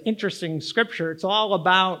 This is an interesting scripture. It's all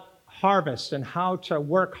about harvest and how to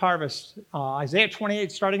work harvest. Isaiah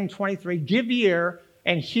 28, starting in 23. Give ear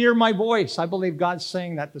and hear my voice. I believe God's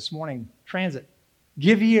saying that this morning. Transit.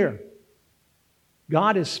 Give ear.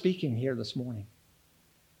 God is speaking here this morning.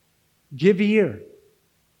 Give ear.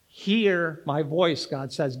 Hear my voice,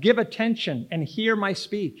 God says. Give attention and hear my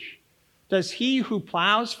speech. Does he who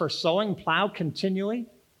plows for sowing plow continually?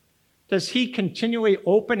 Does he continually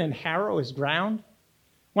open and harrow his ground?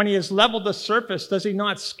 When he has leveled the surface, does he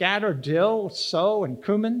not scatter dill, sow, and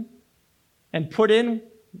cumin, and put in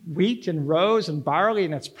wheat and rows and barley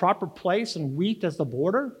in its proper place, and wheat as the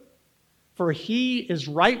border? For he is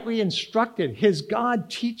rightly instructed. His God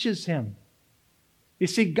teaches him. You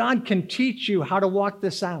see, God can teach you how to walk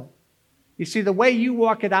this out. You see, the way you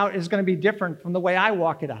walk it out is going to be different from the way I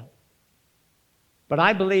walk it out. But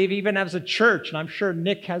I believe even as a church, and I'm sure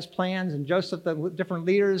Nick has plans and Joseph, the different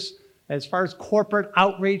leaders, as far as corporate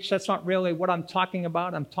outreach, that's not really what I'm talking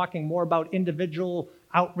about. I'm talking more about individual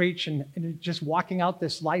outreach and just walking out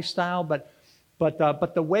this lifestyle. But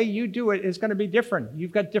the way you do it is going to be different.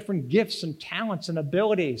 You've got different gifts and talents and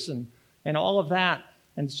abilities and all of that.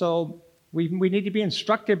 And so we need to be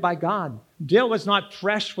instructed by God. Dill is not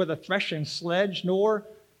threshed with a threshing sledge, nor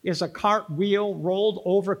is a cart wheel rolled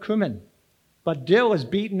over cumin. But dill is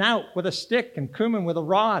beaten out with a stick and cumin with a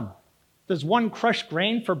rod. Does one crush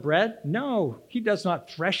grain for bread? No, he does not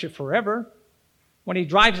thresh it forever. When he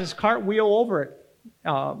drives his cart wheel over it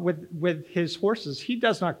with his horses, he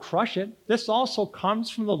does not crush it. This also comes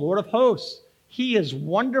from the Lord of hosts. He is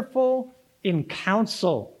wonderful in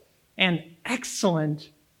counsel and excellent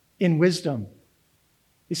in wisdom.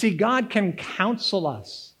 You see, God can counsel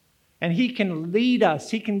us, and he can lead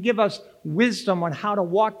us. He can give us wisdom on how to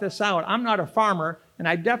walk this out. I'm not a farmer, and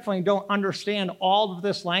I definitely don't understand all of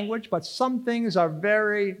this language, but some things are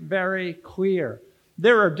very, very clear.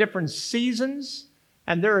 There are different seasons,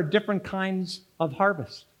 and there are different kinds of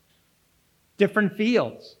harvest, different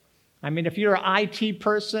fields. I mean, if you're an IT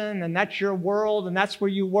person, and that's your world, and that's where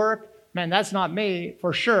you work, man, that's not me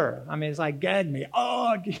for sure. I mean, it's like, gag me.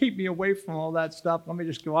 Oh, keep me away from all that stuff. Let me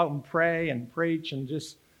just go out and pray and preach and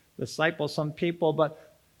just disciple some people.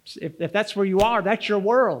 But if that's where you are, that's your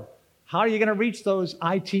world. How are you going to reach those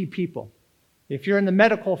IT people? If you're in the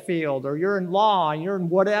medical field or you're in law and you're in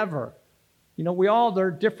whatever,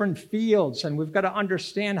 they're different fields, and we've got to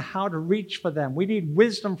understand how to reach for them. We need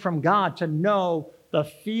wisdom from God to know the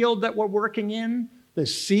field that we're working in, the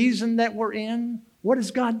season that we're in. What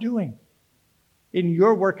is God doing in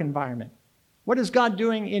your work environment? What is God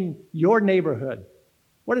doing in your neighborhood?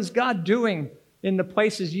 What is God doing in the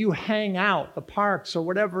places you hang out, the parks or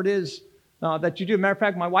whatever it is that you do? Matter of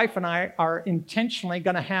fact, my wife and I are intentionally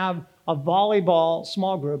going to have a volleyball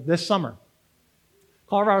small group this summer.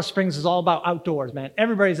 Colorado Springs is all about outdoors, man.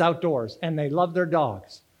 Everybody's outdoors, and they love their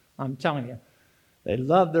dogs. I'm telling you. They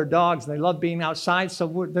love their dogs. They love being outside.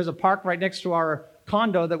 So there's a park right next to our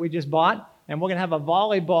condo that we just bought, and we're going to have a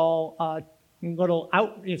volleyball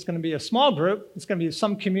it's going to be a small group. It's going to be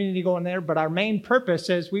some community going there, but our main purpose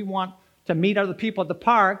is we want to meet other people at the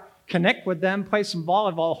park connect with them, play some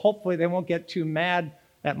volleyball. Hopefully they won't get too mad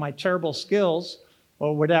at my terrible skills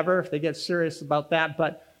or whatever if they get serious about that.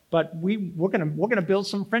 But we're gonna build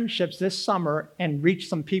some friendships this summer and reach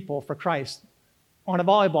some people for Christ on a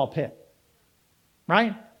volleyball pit,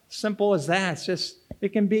 right? Simple as that. It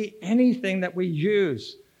can be anything that we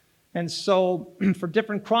use. And so for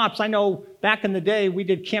different crops, I know back in the day we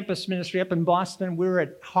did campus ministry up in Boston. We were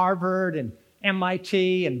at Harvard and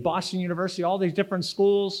MIT and Boston University, all these different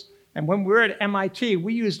schools. And when we were at MIT,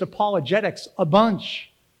 we used apologetics a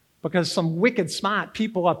bunch because some wicked smart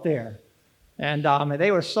people up there. And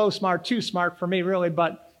they were so smart, too smart for me, really.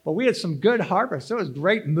 But we had some good harvests. There was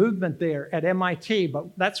great movement there at MIT,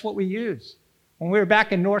 but that's what we used. When we were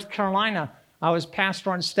back in North Carolina, I was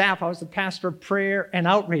pastor on staff. I was the pastor of prayer and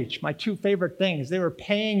outreach, my two favorite things. They were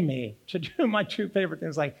paying me to do my two favorite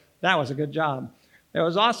things. Like, that was a good job. It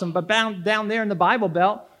was awesome. But down there in the Bible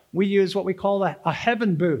Belt, we used what we call a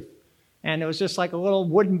heaven booth. And it was just like a little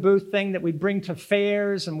wooden booth thing that we'd bring to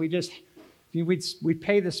fairs, and we'd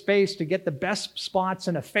pay the space to get the best spots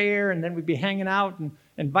in a fair, and then we'd be hanging out and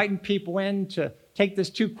inviting people in to take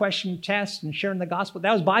this 2-question test and sharing the gospel.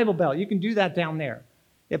 That was Bible Belt. You can do that down there.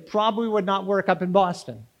 It probably would not work up in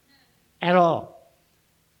Boston at all.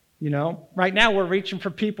 You know, right now we're reaching for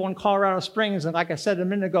people in Colorado Springs, and like I said a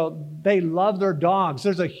minute ago, they love their dogs.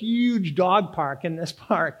 There's a huge dog park in this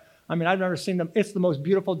park. I mean, I've never seen them. It's the most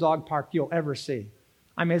beautiful dog park you'll ever see.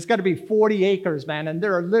 I mean, it's got to be 40 acres, man, and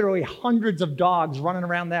there are literally hundreds of dogs running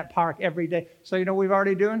around that park every day. So you know what we're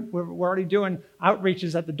already doing? We're already doing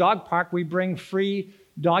outreaches at the dog park. We bring free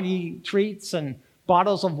doggy treats and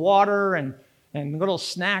bottles of water and little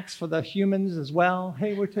snacks for the humans as well.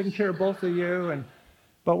 Hey, we're taking care of both of you.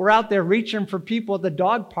 But we're out there reaching for people at the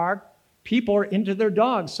dog park. People are into their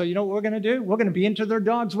dogs. So you know what we're going to do? We're going to be into their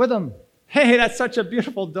dogs with them. Hey, that's such a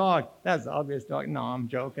beautiful dog. That's the ugliest dog. No, I'm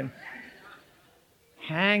joking.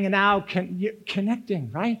 Hanging out,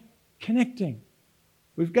 connecting, right? Connecting.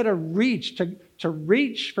 We've got to reach. To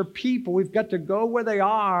reach for people, we've got to go where they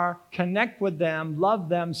are, connect with them, love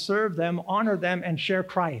them, serve them, honor them, and share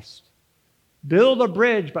Christ. Build a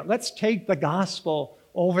bridge, but let's take the gospel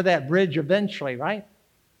over that bridge eventually, right?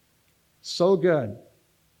 So good.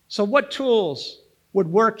 So what tools would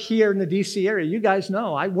work here in the D.C. area? You guys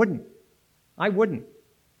know I wouldn't.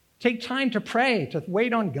 Take time to pray, to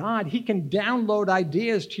wait on God. He can download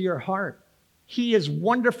ideas to your heart. He is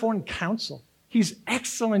wonderful in counsel. He's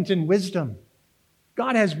excellent in wisdom.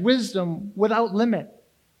 God has wisdom without limit.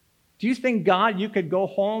 Do you think, God, you could go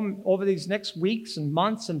home over these next weeks and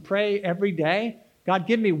months and pray every day? God,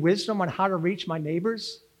 give me wisdom on how to reach my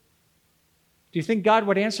neighbors. Do you think God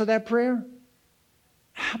would answer that prayer?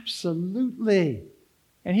 Absolutely.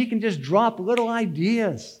 And He can just drop little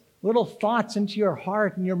ideas, little thoughts into your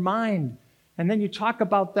heart and your mind. And then you talk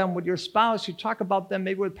about them with your spouse. You talk about them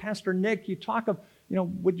maybe with Pastor Nick. You talk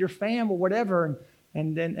with your fam or whatever.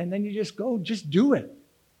 And then you just go, just do it.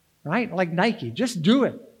 Right? Like Nike, just do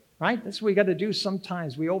it. Right? That's what we got to do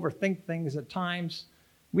sometimes. We overthink things at times.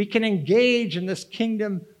 We can engage in this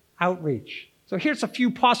kingdom outreach. So here's a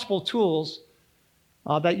few possible tools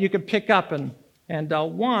that you can pick up. And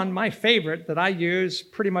one, my favorite that I use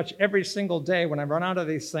pretty much every single day when I run out of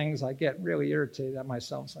these things, I get really irritated at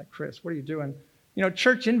myself. It's like, Chris, what are you doing? You know,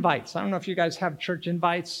 church invites. I don't know if you guys have church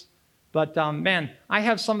invites, but man, I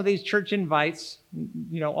have some of these church invites,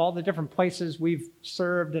 you know, all the different places we've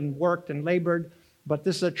served and worked and labored. But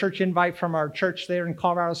this is a church invite from our church there in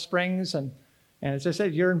Colorado Springs. And as I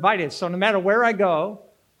said, you're invited. So no matter where I go,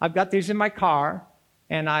 I've got these in my car.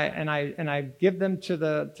 And I give them to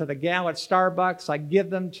the gal at Starbucks. I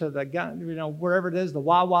give them to the guy, you know, wherever it is, the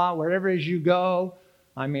Wawa, wherever it is you go.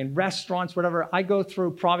 I mean, restaurants, whatever. I go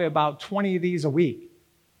through probably about 20 of these a week.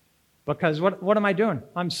 Because what am I doing?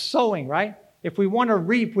 I'm sowing, right? If we want to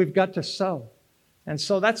reap, we've got to sow. And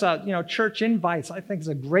so that's church invites, I think, is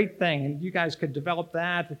a great thing. And you guys could develop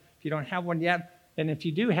that if you don't have one yet. And if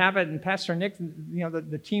you do have it, and Pastor Nick, you know,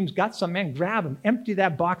 the team's got some, man, grab them. Empty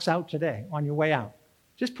that box out today on your way out.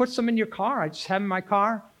 Just put some in your car. I just have them in my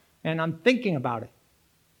car, and I'm thinking about it,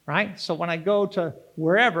 right? So when I go to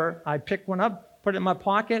wherever, I pick one up, put it in my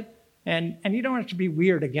pocket, and you don't have to be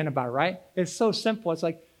weird again about it, right? It's so simple. It's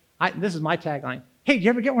like, this is my tagline. Hey, did you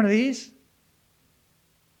ever get one of these?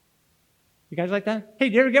 You guys like that? Hey,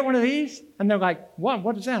 did you ever get one of these? And they're like, what?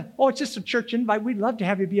 What is that? Oh, it's just a church invite. We'd love to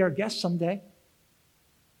have you be our guest someday.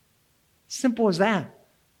 Simple as that.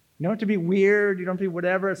 You don't have to be weird. You don't have to be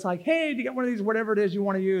whatever. It's like, hey, do you get one of these, whatever it is you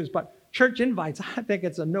want to use? But church invites, I think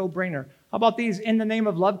it's a no-brainer. How about these in the name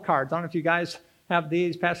of love cards? I don't know if you guys have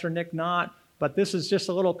these, Pastor Nick not, but this is just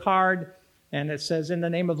a little card and it says in the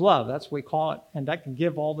name of love. That's what we call it. And I can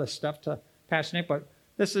give all this stuff to Pastor Nick, but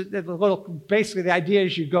this is a little, basically the idea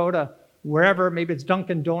is you go to wherever, maybe it's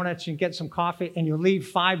Dunkin' Donuts, you get some coffee, and you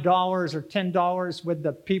leave $5 or $10 with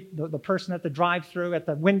the person at the drive-thru at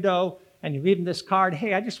the window, and you leave them this card.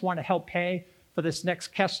 Hey, I just want to help pay for this next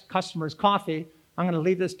customer's coffee. I'm going to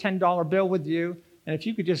leave this $10 bill with you, and if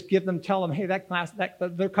you could just tell them, hey,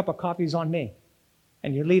 their cup of coffee is on me.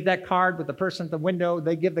 And you leave that card with the person at the window.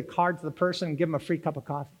 They give the card to the person and give them a free cup of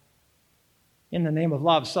coffee in the name of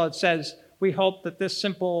love. So it says, we hope that this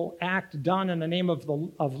simple act done in the name of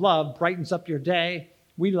love brightens up your day.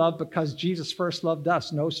 We love because Jesus first loved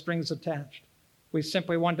us, no strings attached. We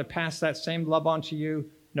simply want to pass that same love on to you,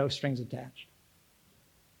 no strings attached.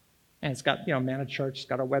 And it's got, Man of Church, it's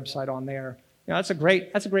got our website on there. That's a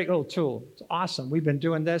great little tool. It's awesome. We've been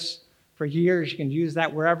doing this for years. You can use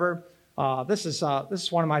that wherever. This is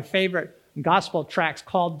one of my favorite gospel tracts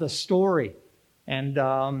called The Story. And,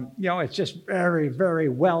 it's just very, very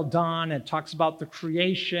well done. It talks about the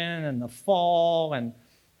creation and the fall and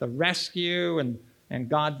the rescue and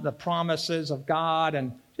God, the promises of God,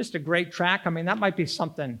 and just a great track. I mean, that might be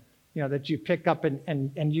something, that you pick up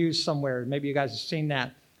and use somewhere. Maybe you guys have seen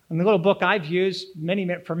that. And the little book I've used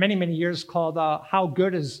for many, many years called How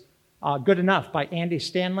Good is Good Enough by Andy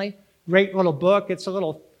Stanley. Great little book. It's a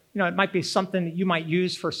little, it might be something that you might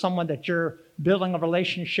use for someone that you're building a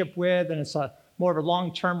relationship with, and it's more of a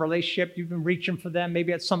long-term relationship. You've been reaching for them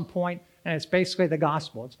maybe at some point, and it's basically the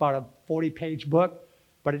gospel. It's about a 40-page book,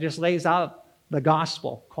 but it just lays out the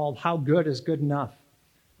gospel called How Good is Good Enough.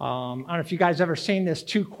 I don't know if you guys ever seen this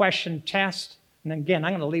 2-question test. And then again,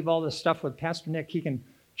 I'm going to leave all this stuff with Pastor Nick. He can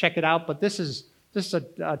check it out. But this is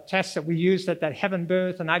a test that we used at that Heaven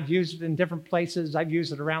booth, and I've used it in different places. I've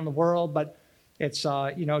used it around the world, but it's,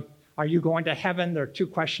 are you going to heaven? Their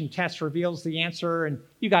 2-question test reveals the answer. And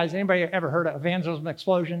you guys, anybody ever heard of Evangelism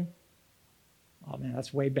Explosion? Oh, man,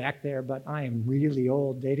 that's way back there, but I am really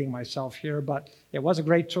old, dating myself here. But it was a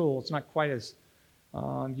great tool. It's not quite as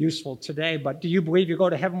useful today. But do you believe you go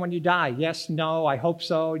to heaven when you die? Yes, no, I hope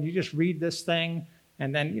so. You just read this thing,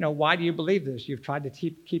 and then, why do you believe this? You've tried to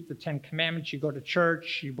keep the 10 Commandments. You go to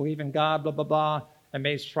church. You believe in God, blah, blah, blah. It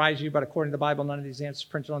may surprise you, but according to the Bible, none of these answers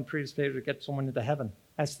printed on the previous page would get someone into heaven.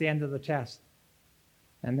 That's the end of the test.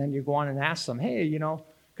 And then you go on and ask them, hey,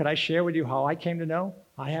 could I share with you how I came to know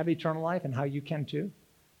I have eternal life and how you can too?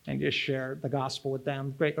 And just share the gospel with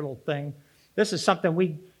them. Great little thing. This is something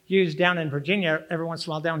we use down in Virginia every once in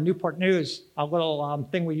a while, down in Newport News, a little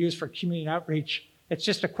thing we use for community outreach. It's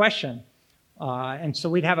just a question. And so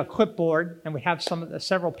we'd have a clipboard, and we have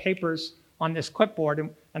several papers on this clipboard.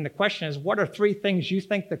 And the question is, what are 3 things you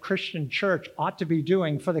think the Christian church ought to be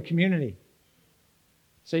doing for the community?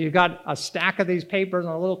 So you got a stack of these papers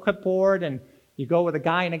on a little clipboard, and you go with a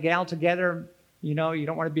guy and a gal together. You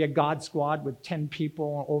don't want to be a God squad with 10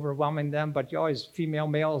 people overwhelming them, but you always, female,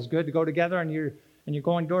 male is good to go together, and you're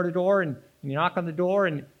going door to door, and you knock on the door,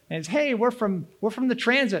 and it's, hey, we're from the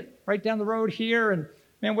transit right down the road here, and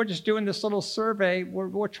man, we're just doing this little survey.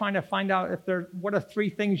 We're trying to find out what are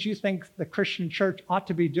 3 things you think the Christian church ought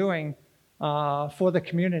to be doing for the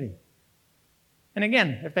community. And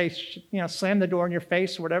again, if they slam the door in your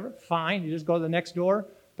face or whatever, fine, you just go to the next door.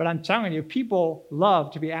 But I'm telling you, people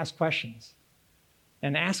love to be asked questions.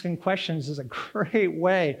 And asking questions is a great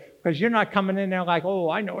way, because you're not coming in there like, oh,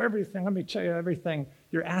 I know everything, let me tell you everything.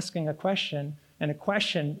 You're asking a question, and a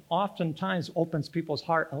question oftentimes opens people's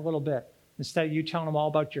heart a little bit. Instead of you telling them all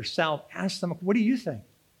about yourself, ask them, what do you think?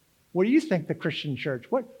 What do you think the Christian church?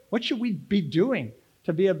 What should we be doing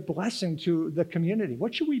to be a blessing to the community?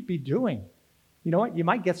 What should we be doing? You know what? You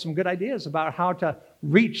might get some good ideas about how to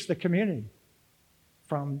reach the community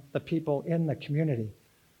from the people in the community.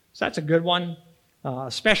 So that's a good one.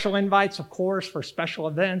 Special invites, of course, for special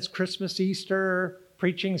events, Christmas, Easter,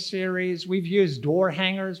 preaching series. We've used door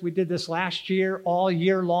hangers. We did this last year, all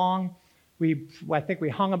year long. I think we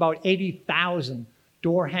hung about 80,000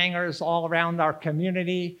 door hangers all around our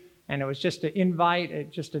community, and it was just an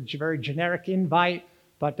invite, just a very generic invite.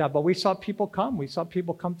 But we saw people come. We saw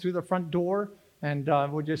people come through the front door, and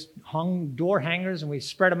we just hung door hangers, and we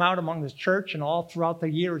spread them out among the church, and all throughout the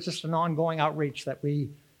year. It's just an ongoing outreach that we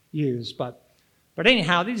use. But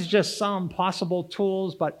anyhow, these are just some possible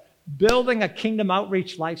tools, but building a kingdom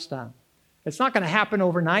outreach lifestyle. It's not going to happen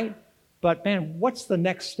overnight, but man, what's the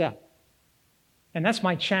next step? And that's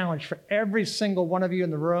my challenge for every single one of you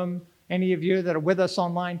in the room, any of you that are with us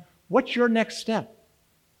online. What's your next step?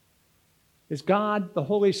 Is God, the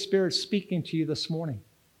Holy Spirit, speaking to you this morning?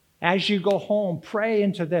 As you go home, pray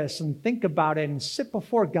into this and think about it and sit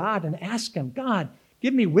before God and ask Him, God,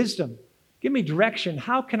 give me wisdom. Give me direction.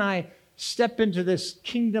 How can I step into this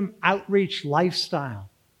kingdom outreach lifestyle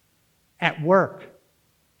at work,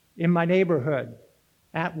 in my neighborhood,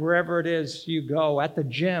 at wherever it is you go, at the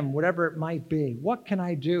gym, whatever it might be. What can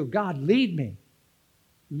I do? God, lead me.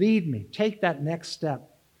 Lead me. Take that next step.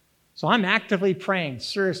 So I'm actively praying.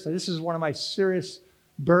 Seriously, this is one of my serious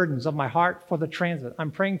burdens of my heart for the transit.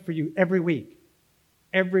 I'm praying for you every week.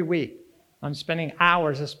 Every week. I'm spending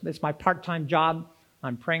hours. It's my part-time job.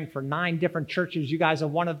 I'm praying for 9 different churches. You guys are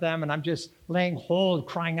one of them. And I'm just laying hold,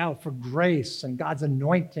 crying out for grace and God's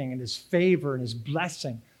anointing and his favor and his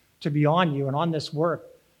blessing to be on you and on this work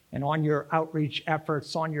and on your outreach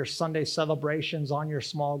efforts, on your Sunday celebrations, on your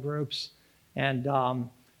small groups. And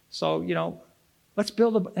so, let's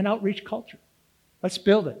build an outreach culture. Let's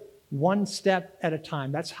build it one step at a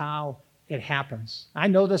time. That's how it happens. I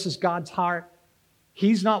know this is God's heart.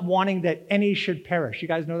 He's not wanting that any should perish. You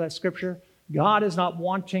guys know that scripture? God is not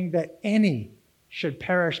wanting that any should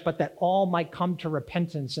perish, but that all might come to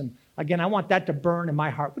repentance. And again, I want that to burn in my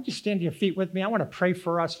heart. Would you stand to your feet with me? I want to pray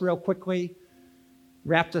for us real quickly.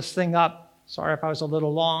 Wrap this thing up. Sorry if I was a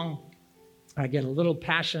little long. I get a little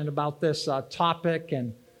passionate about this topic,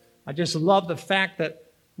 and I just love the fact that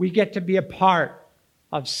we get to be a part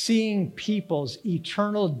of seeing people's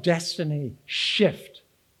eternal destiny shift.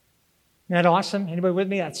 Isn't that awesome? Anybody with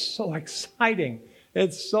me? That's so exciting.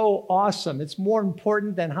 It's so awesome. It's more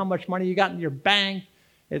important than how much money you got in your bank.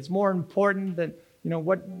 It's more important than,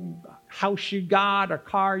 what house you got or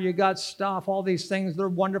car you got, stuff, all these things. They're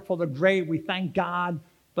wonderful. They're great. We thank God.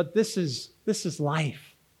 But this is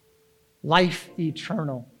life. Life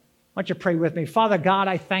eternal. Why don't you pray with me? Father God,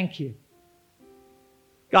 I thank you.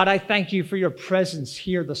 God, I thank you for your presence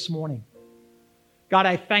here this morning. God,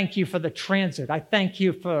 I thank you for the transit. I thank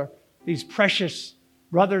you for these precious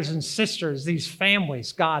brothers and sisters, these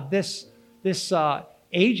families, God, these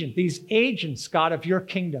agents, God, of your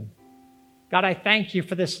kingdom. God, I thank you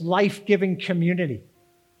for this life-giving community.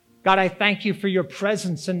 God, I thank you for your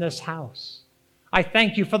presence in this house. I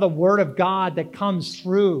thank you for the word of God that comes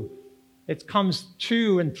through. It comes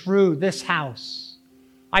to and through this house.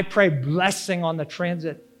 I pray blessing on the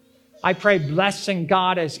transit. I pray blessing,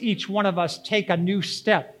 God, as each one of us take a new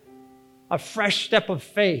step, a fresh step of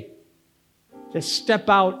faith, to step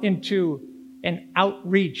out into an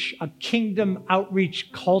outreach, a kingdom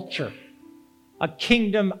outreach culture, a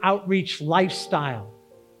kingdom outreach lifestyle.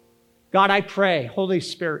 God, I pray, Holy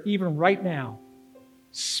Spirit, even right now,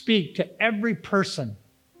 speak to every person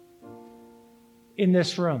in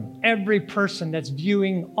this room, every person that's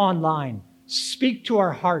viewing online. Speak to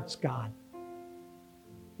our hearts, God.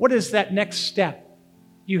 What is that next step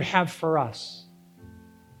you have for us?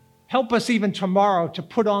 Help us even tomorrow to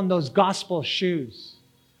put on those gospel shoes.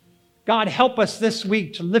 God, help us this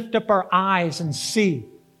week to lift up our eyes and see.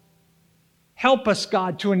 Help us,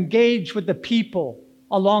 God, to engage with the people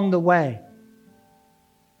along the way.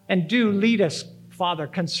 And do lead us, Father,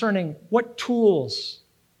 concerning what tools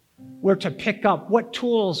we're to pick up, what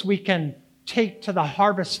tools we can take to the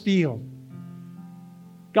harvest field.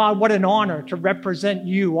 God, what an honor to represent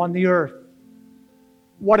you on the earth.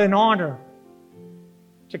 What an honor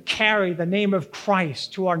to carry the name of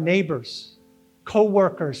Christ to our neighbors,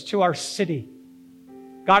 co-workers, to our city.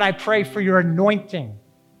 God, I pray for your anointing,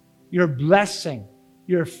 your blessing,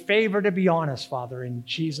 your favor to be on us, Father, in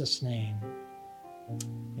Jesus' name.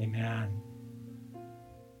 Amen.